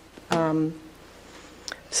of a,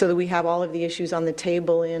 so that we have all of the issues on the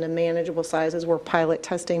table in a manageable size as we're pilot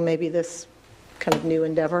testing maybe this kind of new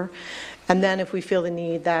endeavor. And then if we feel the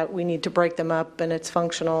need that we need to break them up and it's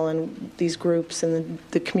functional and these groups and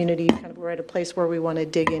the community kind of we're at a place where we want to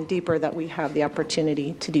dig in deeper, that we have the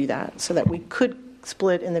opportunity to do that so that we could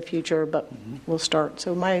split in the future, but we'll start.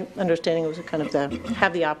 So my understanding was kind of to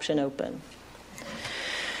have the option open.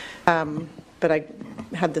 But I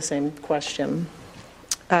had the same question.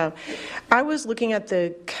 I was looking at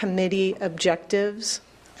the committee objectives,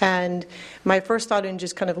 and my first thought in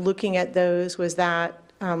just kind of looking at those was that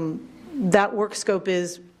that work scope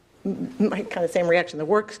is my kind of same reaction. The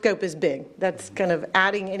work scope is big. That's kind of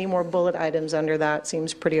adding any more bullet items under that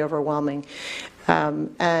seems pretty overwhelming.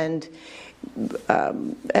 And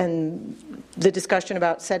the discussion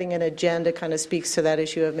about setting an agenda kind of speaks to that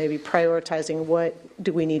issue of maybe prioritizing what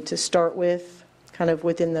do we need to start with, kind of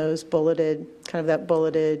within those bulleted, kind of that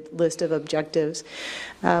bulleted list of objectives.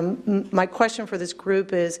 My question for this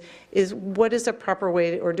group is what is the proper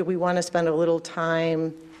way, or do we want to spend a little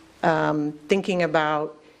time thinking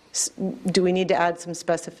about, do we need to add some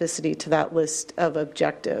specificity to that list of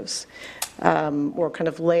objectives, or kind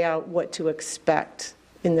of lay out what to expect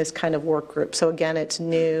in this kind of work group? So again, it's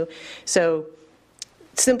new. So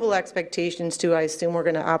simple expectations too, I assume we're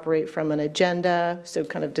going to operate from an agenda, so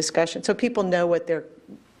kind of discussion, so people know what they're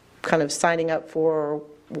kind of signing up for,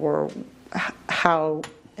 or how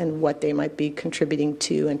and what they might be contributing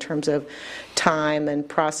to in terms of time and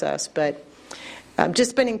process. But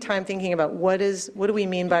just spending time thinking about what do we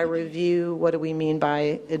mean by review, what do we mean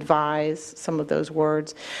by advise, some of those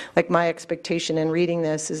words. Like my expectation in reading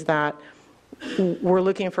this is that we're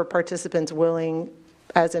looking for participants willing,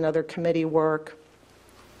 as in other committee work,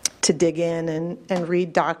 to dig in and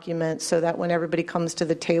read documents so that when everybody comes to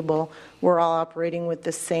the table, we're all operating with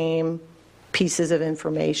the same pieces of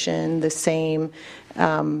information, the same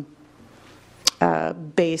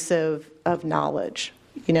base of knowledge.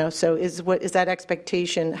 So is that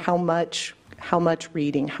expectation? How much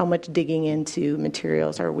reading, how much digging into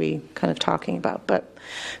materials are we kind of talking about?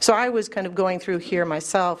 So I was kind of going through here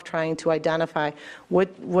myself, trying to identify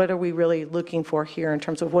what are we really looking for here in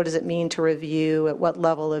terms of what does it mean to review, at what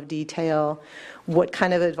level of detail, what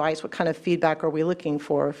kind of advice, what kind of feedback are we looking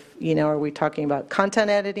for? Are we talking about content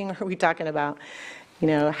editing, or are we talking about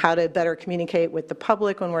how to better communicate with the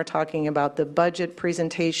public when we're talking about the budget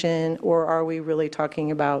presentation, or are we really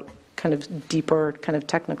talking about kind of deeper kind of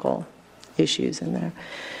technical issues in there?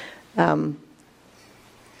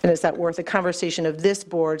 And is that worth a conversation of this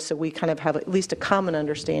board so we kind of have at least a common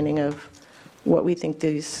understanding of what we think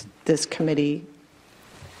this committee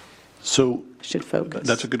should focus?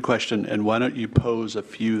 That's a good question. And why don't you pose a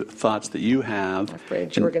few thoughts that you have? I'm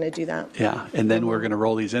afraid you were going to do that. Yeah, and then we're going to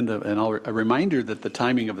roll these into, and a reminder that the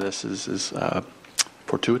timing of this is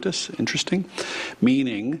fortuitous, interesting,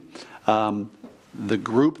 meaning the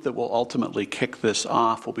group that will ultimately kick this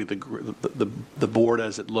off will be the board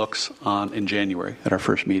as it looks in January at our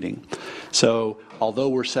first meeting. So although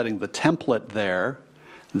we're setting the template there,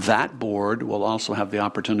 that board will also have the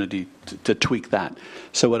opportunity to tweak that.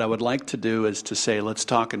 So what I would like to do is to say, let's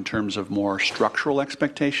talk in terms of more structural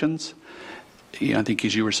expectations. I think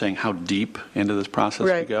as you were saying, how deep into this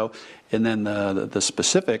process we go. And then the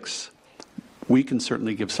specifics, we can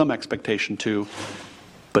certainly give some expectation to.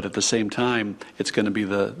 But at the same time, it's going to be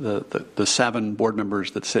the 7 board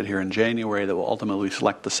members that sit here in January that will ultimately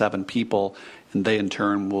select the 7 people, and they in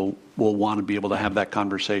turn will want to be able to have that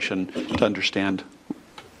conversation to understand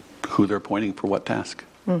who they're appointing for what task.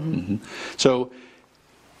 Mm-hmm. Mm-hmm. So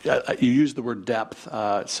you used the word depth.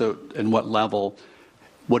 So and what level?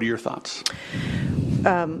 What are your thoughts?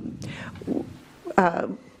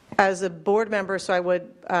 As a board member, so I would.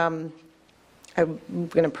 I'm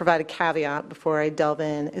going to provide a caveat before I delve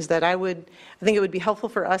in, is that I think it would be helpful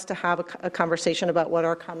for us to have a conversation about what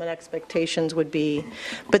our common expectations would be,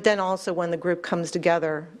 but then also when the group comes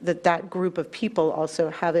together, that group of people also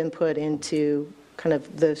have input into kind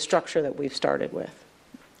of the structure that we've started with.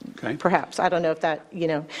 Okay. Perhaps. I don't know if that,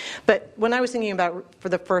 But when I was thinking about, for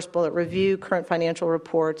the first bullet, review current financial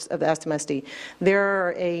reports of the SMSD, there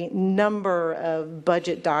are a number of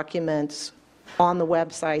budget documents on the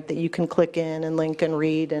website that you can click in and link and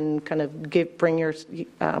read and kind of bring your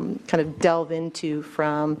kind of delve into,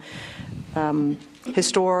 from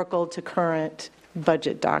historical to current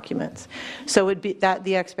budget documents. So it would be that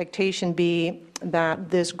the expectation be that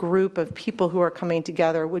this group of people who are coming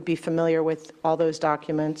together would be familiar with all those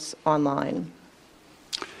documents online.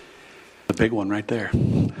 The big one right there.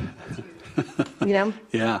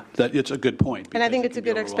 Yeah, it's a good point. And I think it's a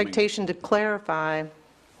good expectation to clarify,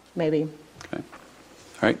 maybe. Okay.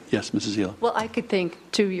 All right. Yes, Mrs. Zila. Well, I could think,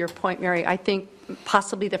 to your point, Mary, I think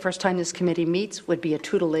possibly the first time this committee meets would be a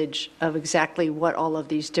tutelage of exactly what all of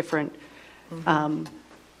these different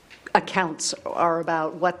accounts are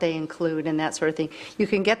about, what they include, and that sort of thing. You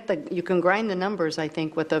can grind the numbers, I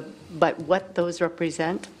think, but what those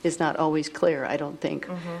represent is not always clear, I don't think,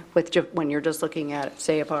 when you're just looking at,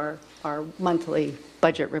 say, of our monthly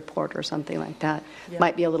budget report or something like that. Yeah.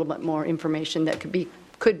 Might be a little bit more information that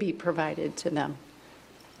could be provided to them.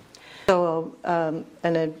 So,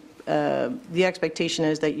 the expectation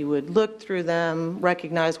is that you would look through them,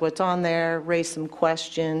 recognize what's on there, raise some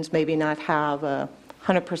questions, maybe not have a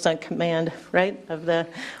 100% command, right, of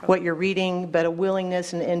what you're reading, but a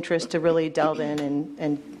willingness and interest to really delve in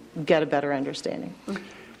and get a better understanding.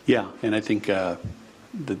 Yeah, and I think that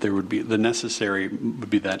there would be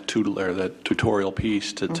that tutorial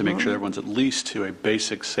piece to make sure everyone's at least to a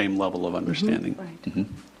basic same level of understanding. Right.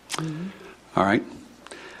 Mm-hmm. All right.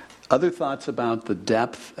 Other thoughts about the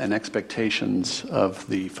depth and expectations of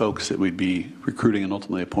the folks that we'd be recruiting and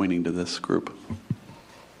ultimately appointing to this group?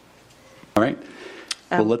 All right.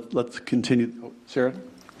 Well, let's continue. Oh, Sarah?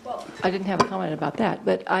 Well, I didn't have a comment about that,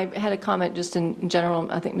 but I had a comment just in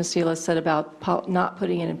general. I think Ms. Zila said about not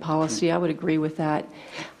putting it in policy. I would agree with that.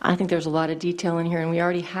 I think there's a lot of detail in here, and we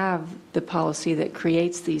already have the policy that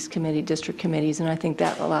creates these district committees, and I think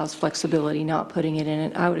that allows flexibility, not putting it in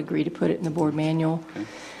it. I would agree to put it in the board manual. Okay.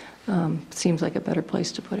 Seems like a better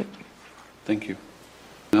place to put it. Thank you.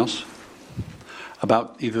 Anything else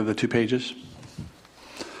about either of the 2 pages?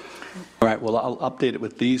 All right, well, I'll update it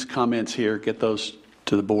with these comments here, get those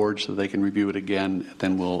to the board so they can review it again,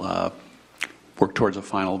 then we'll work towards a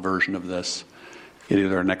final version of this at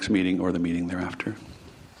either our next meeting or the meeting thereafter.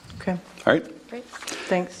 Okay. All right? Great.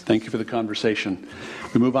 Thanks. Thank you for the conversation.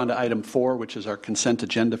 We move on to item 4, which is our consent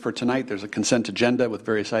agenda for tonight. There's a consent agenda with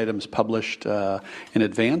various items published in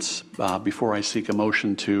advance. Before I seek a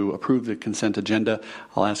motion to approve the consent agenda,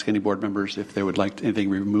 I'll ask any board members if they would like anything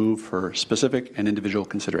removed for specific and individual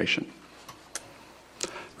consideration.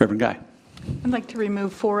 Reverend Guy. I'd like to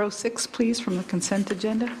remove 406, please, from the consent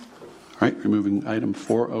agenda. All right, removing item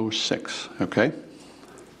 406. Okay.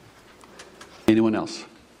 Anyone else?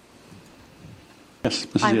 Yes,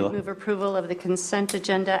 Mrs. I Zila. would move approval of the consent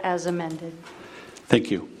agenda as amended.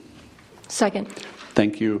 Thank you. Second.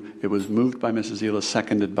 Thank you. It was moved by Mrs. Zila,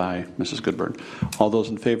 seconded by Mrs. Goodburn. All those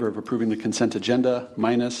in favor of approving the consent agenda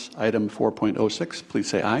minus item 4.06, please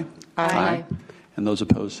say aye. Aye. And those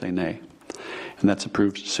opposed say nay. And that's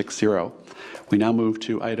approved 6-0. We now move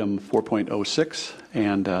to item 4.06,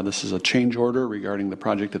 and this is a change order regarding the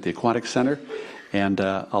project at the Aquatic Center. And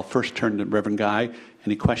I'll first turn to Reverend Guy.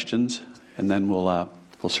 Any questions? And then we'll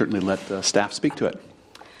certainly let staff speak to it.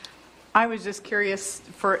 I was just curious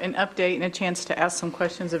for an update and a chance to ask some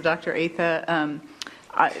questions of Dr. Atha.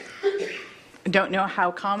 I don't know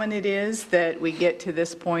how common it is that we get to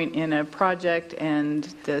this point in a project and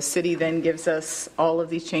the city then gives us all of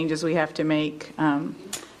these changes we have to make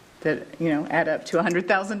that add up to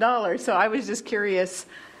 $100,000. So I was just curious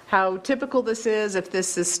how typical this is, if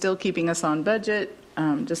this is still keeping us on budget,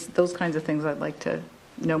 just those kinds of things I'd like to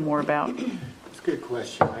know more about. It's a good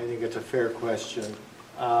question. I think it's a fair question.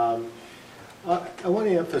 I want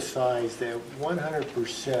to emphasize that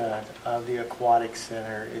 100% of the Aquatic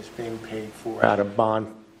Center is being paid for out of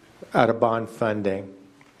bond funding.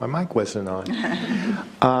 My mic wasn't on.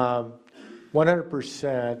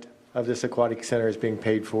 100% of this Aquatic Center is being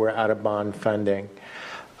paid for out of bond funding.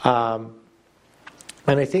 And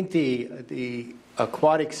I think the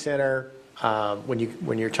Aquatic Center,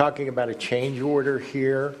 when you're talking about a change order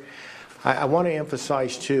here, I want to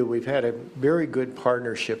emphasize too, we've had a very good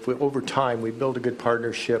partnership. Over time, we built a good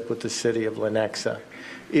partnership with the city of Lenexa.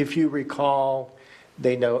 If you recall,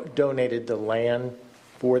 they donated the land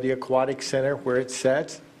for the Aquatic Center where it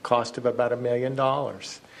sits, cost of about $1 million.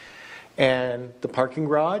 And the parking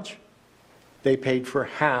garage, they paid for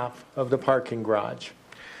half of the parking garage.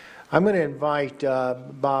 I'm going to invite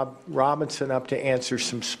Bob Robinson up to answer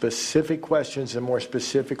some specific questions, and more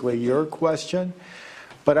specifically your question.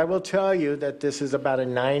 But I will tell you that this is about a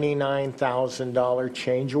 $99,000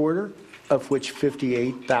 change order, of which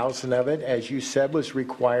 $58,000 of it, as you said, was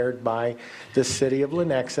required by the city of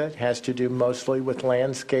Lenexa. It has to do mostly with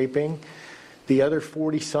landscaping. The other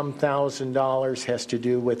 $40-some thousand has to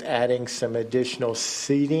do with adding some additional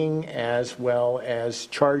seating as well as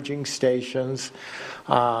charging stations.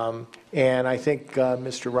 And I think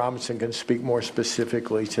Mr. Robinson can speak more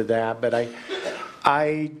specifically to that. But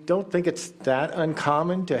I don't think it's that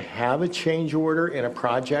uncommon to have a change order in a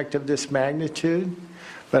project of this magnitude.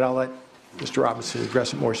 But I'll let Mr. Robinson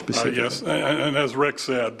address it more specifically. Yes, and as Rick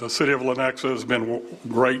said, the city of Lenexa has been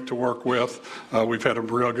great to work with. We've had a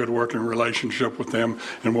real good working relationship with them,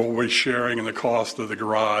 and we'll be sharing in the cost of the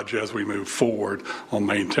garage as we move forward on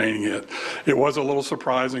maintaining it. It was a little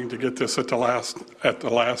surprising to get this at the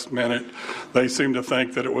last minute. They seemed to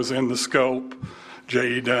think that it was in the scope.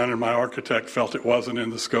 J.E. Dunn and my architect felt it wasn't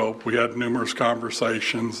in the scope. We had numerous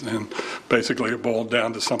conversations, and basically it boiled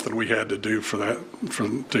down to something we had to do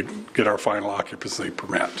to get our final occupancy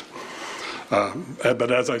permit. But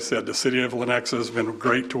as I said, the city of Lenexa has been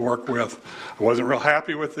great to work with. I wasn't real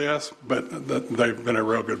happy with this, but they've been a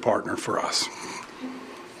real good partner for us.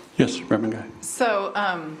 Yes, Reverend Guy. So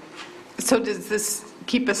does this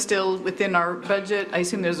keep us still within our budget? I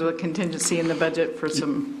assume there's a contingency in the budget for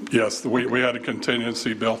some... Yes, we had a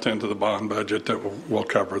contingency built into the bond budget that will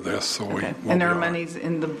cover this. So okay. And there are monies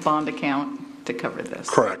in the bond account to cover this?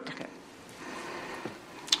 Correct. Okay.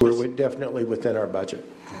 We're definitely within our budget.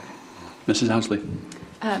 Mrs. Housley.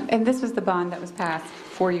 And this was the bond that was passed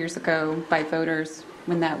 4 years ago by voters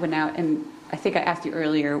when that went out. And I think I asked you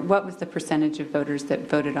earlier, what was the percentage of voters that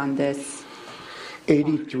voted on this?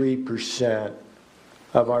 83%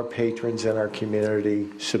 of our patrons in our community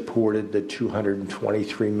supported the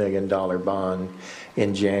 $223 million bond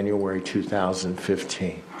in January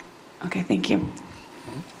 2015. Okay, thank you.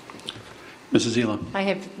 Mrs. Zila. I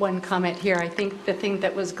have one comment here. I think the thing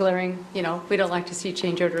that was glaring, we don't like to see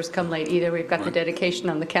change orders come late either. We've got the dedication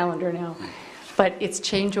on the calendar now. But it's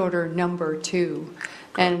change order number 2.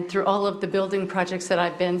 And through all of the building projects that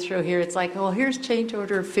I've been through here, it's like, well, here's change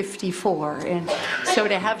order 54. And so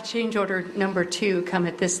to have change order number 2 come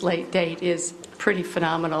at this late date is pretty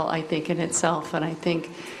phenomenal, I think, in itself. And I think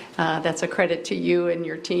that's a credit to you and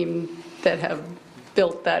your team that have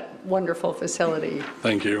built that wonderful facility.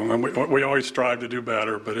 Thank you. And we always strive to do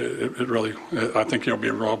better, but it really, I think you'll be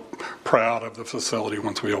real proud of the facility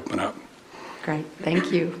once we open up. Great.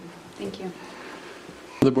 Thank you. Thank you.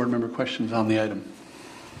 Other board member questions on the item?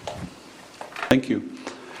 Thank you.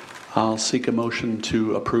 I'll seek a motion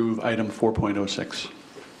to approve item 4.06.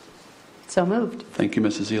 So moved. Thank you,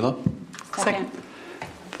 Mrs. Zila. Second.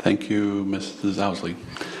 Thank you, Mrs. Owsley.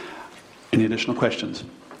 Any additional questions?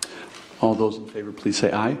 All those in favor, please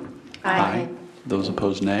say aye. Aye. Those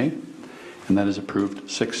opposed, nay. And that is approved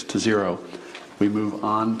 6-0. We move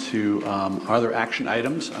on to other action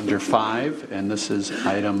items under 5, and this is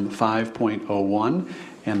item 5.01,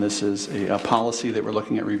 and this is a policy that we're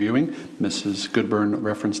looking at reviewing. Mrs. Goodburn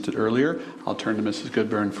referenced it earlier. I'll turn to Mrs.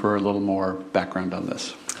 Goodburn for a little more background on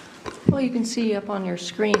this. Well, you can see up on your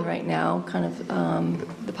screen right now kind of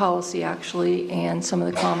the policy actually and some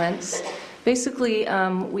of the comments. Basically,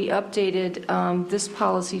 we updated this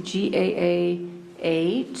policy GAA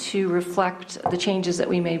to reflect the changes that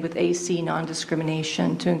we made with AC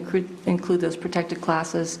non-discrimination to include those protected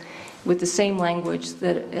classes with the same language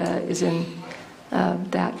that is in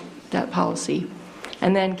that policy.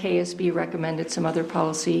 And then KSB recommended some other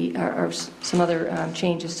policy or some other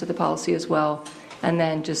changes to the policy as well. And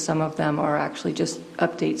then just some of them are actually just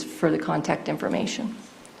updates for the contact information.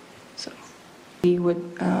 So we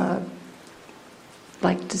would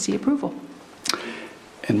like to see approval.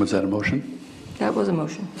 And was that a motion? That was a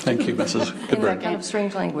motion. Thank you, Mrs. Goodburn. In that kind of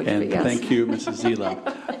strange language, And but yes. thank you, Mrs.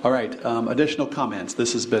 Zila. All right, additional comments.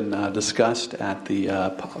 This has been discussed at the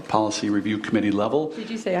Policy Review Committee level.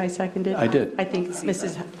 Did you say I seconded? I did. I think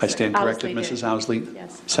Mrs. I stand corrected, Owsley did. Mrs. Owsley.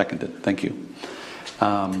 Yes. Seconded. Thank you.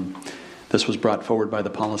 This was brought forward by the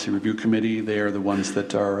Policy Review Committee. They are the ones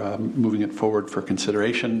that are moving it forward for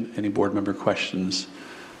consideration. Any board member questions?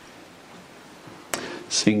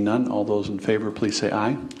 Seeing none, all those in favor, please say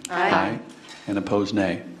aye. Aye. And opposed,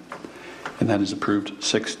 nay. And that is approved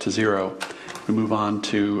 6-0. We move on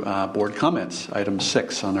to board comments. Item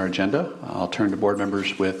 6 on our agenda. I'll turn to board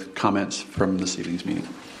members with comments from this evening's meeting.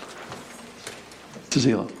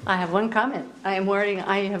 Zila. I have one comment. I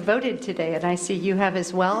have voted today, and I see you have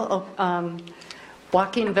as well.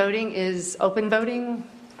 Walk-in voting is open voting.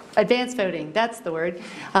 Advanced voting, that's the word,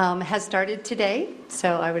 has started today.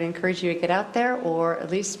 So I would encourage you to get out there or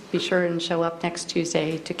at least be sure and show up next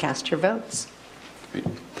Tuesday to cast your votes. Great.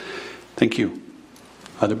 Thank you.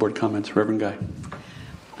 Other board comments? Reverend Guy.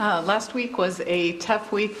 Last week was a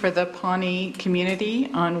tough week for the Pawnee community.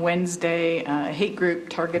 On Wednesday, a hate group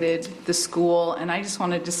targeted the school, and I just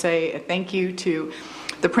wanted to say a thank you to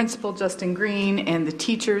the principal, Justin Green, and the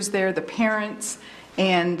teachers there, the parents,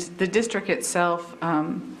 and the district itself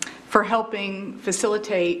for helping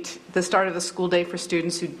facilitate the start of the school day for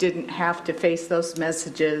students who didn't have to face those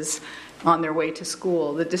messages on their way to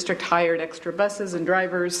school. The district hired extra buses and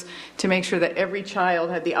drivers to make sure that every child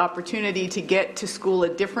had the opportunity to get to school a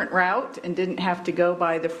different route and didn't have to go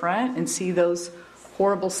by the front and see those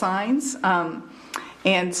horrible signs.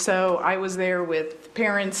 And so I was there with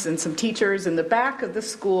parents and some teachers in the back of the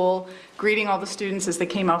school greeting all the students as they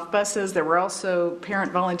came off buses. There were also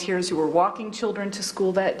parent volunteers who were walking children to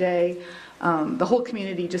school that day. The whole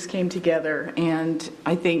community just came together and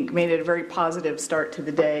I think made it a very positive start to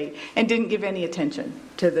the day and didn't give any attention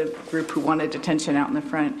to the group who wanted attention out in the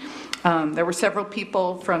front. There were several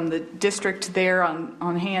people from the district there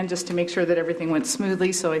on hand just to make sure that everything went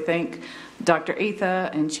smoothly. So I thank Dr. Atha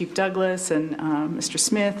and Chief Douglas and Mr.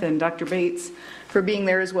 Smith and Dr. Bates for being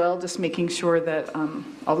there as well, just making sure that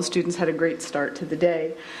all the students had a great start to the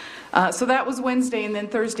day. So that was Wednesday, and then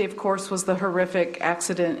Thursday, of course, was the horrific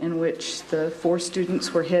accident in which the 4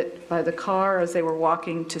 students were hit by the car as they were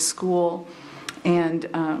walking to school. And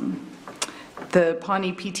the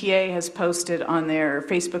Pawnee PTA has posted on their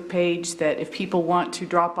Facebook page that if people want to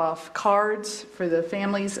drop off cards for the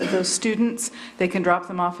families of those students, they can drop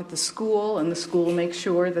them off at the school, and the school will make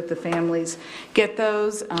sure that the families get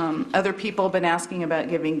those. Other people have been asking about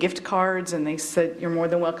giving gift cards, and they said you're more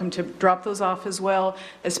than welcome to drop those off as well,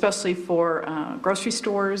 especially for grocery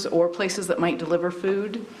stores or places that might deliver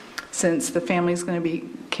food, since the family is going to be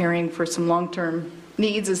caring for some long-term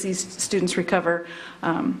needs as these students recover.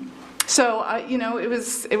 So,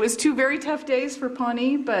 it was 2 very tough days for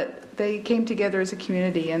Pawnee, but they came together as a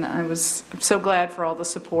community, and I was so glad for all the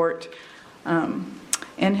support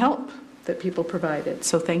and help that people provided.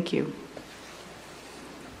 So thank you.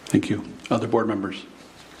 Thank you. Other board members?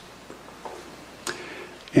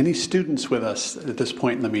 Any students with us at this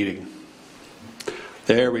point in the meeting?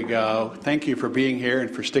 There we go. Thank you for being here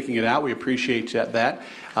and for sticking it out. We appreciate that.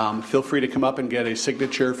 Feel free to come up and get a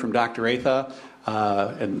signature from Dr. Atha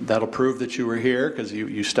And that'll prove that you were here because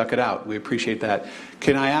you stuck it out. We appreciate that.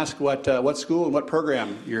 Can I ask what school and what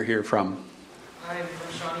program you're here from? I'm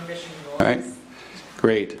from Shawnee Mission North. All right.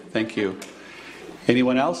 Great. Thank you.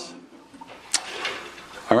 Anyone else?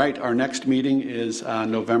 All right. Our next meeting is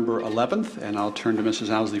November 11th, and I'll turn to Mrs.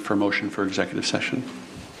 Owsley for a motion for executive session.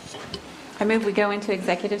 I move we go into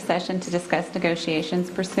executive session to discuss negotiations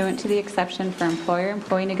pursuant to the exception for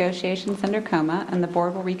employer-employee negotiations under COMA, and the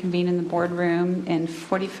board will reconvene in the boardroom in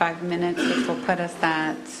 45 minutes, which will put us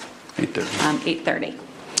at 8:30.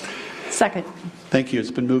 Second. Thank you. It's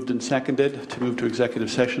been moved and seconded to move to executive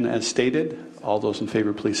session as stated. All those in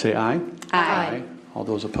favor, please say aye. Aye. All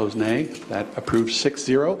those opposed, nay. That approves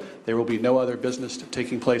 6-0. There will be no other business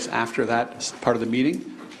taking place after that part of the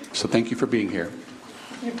meeting. So thank you for being here.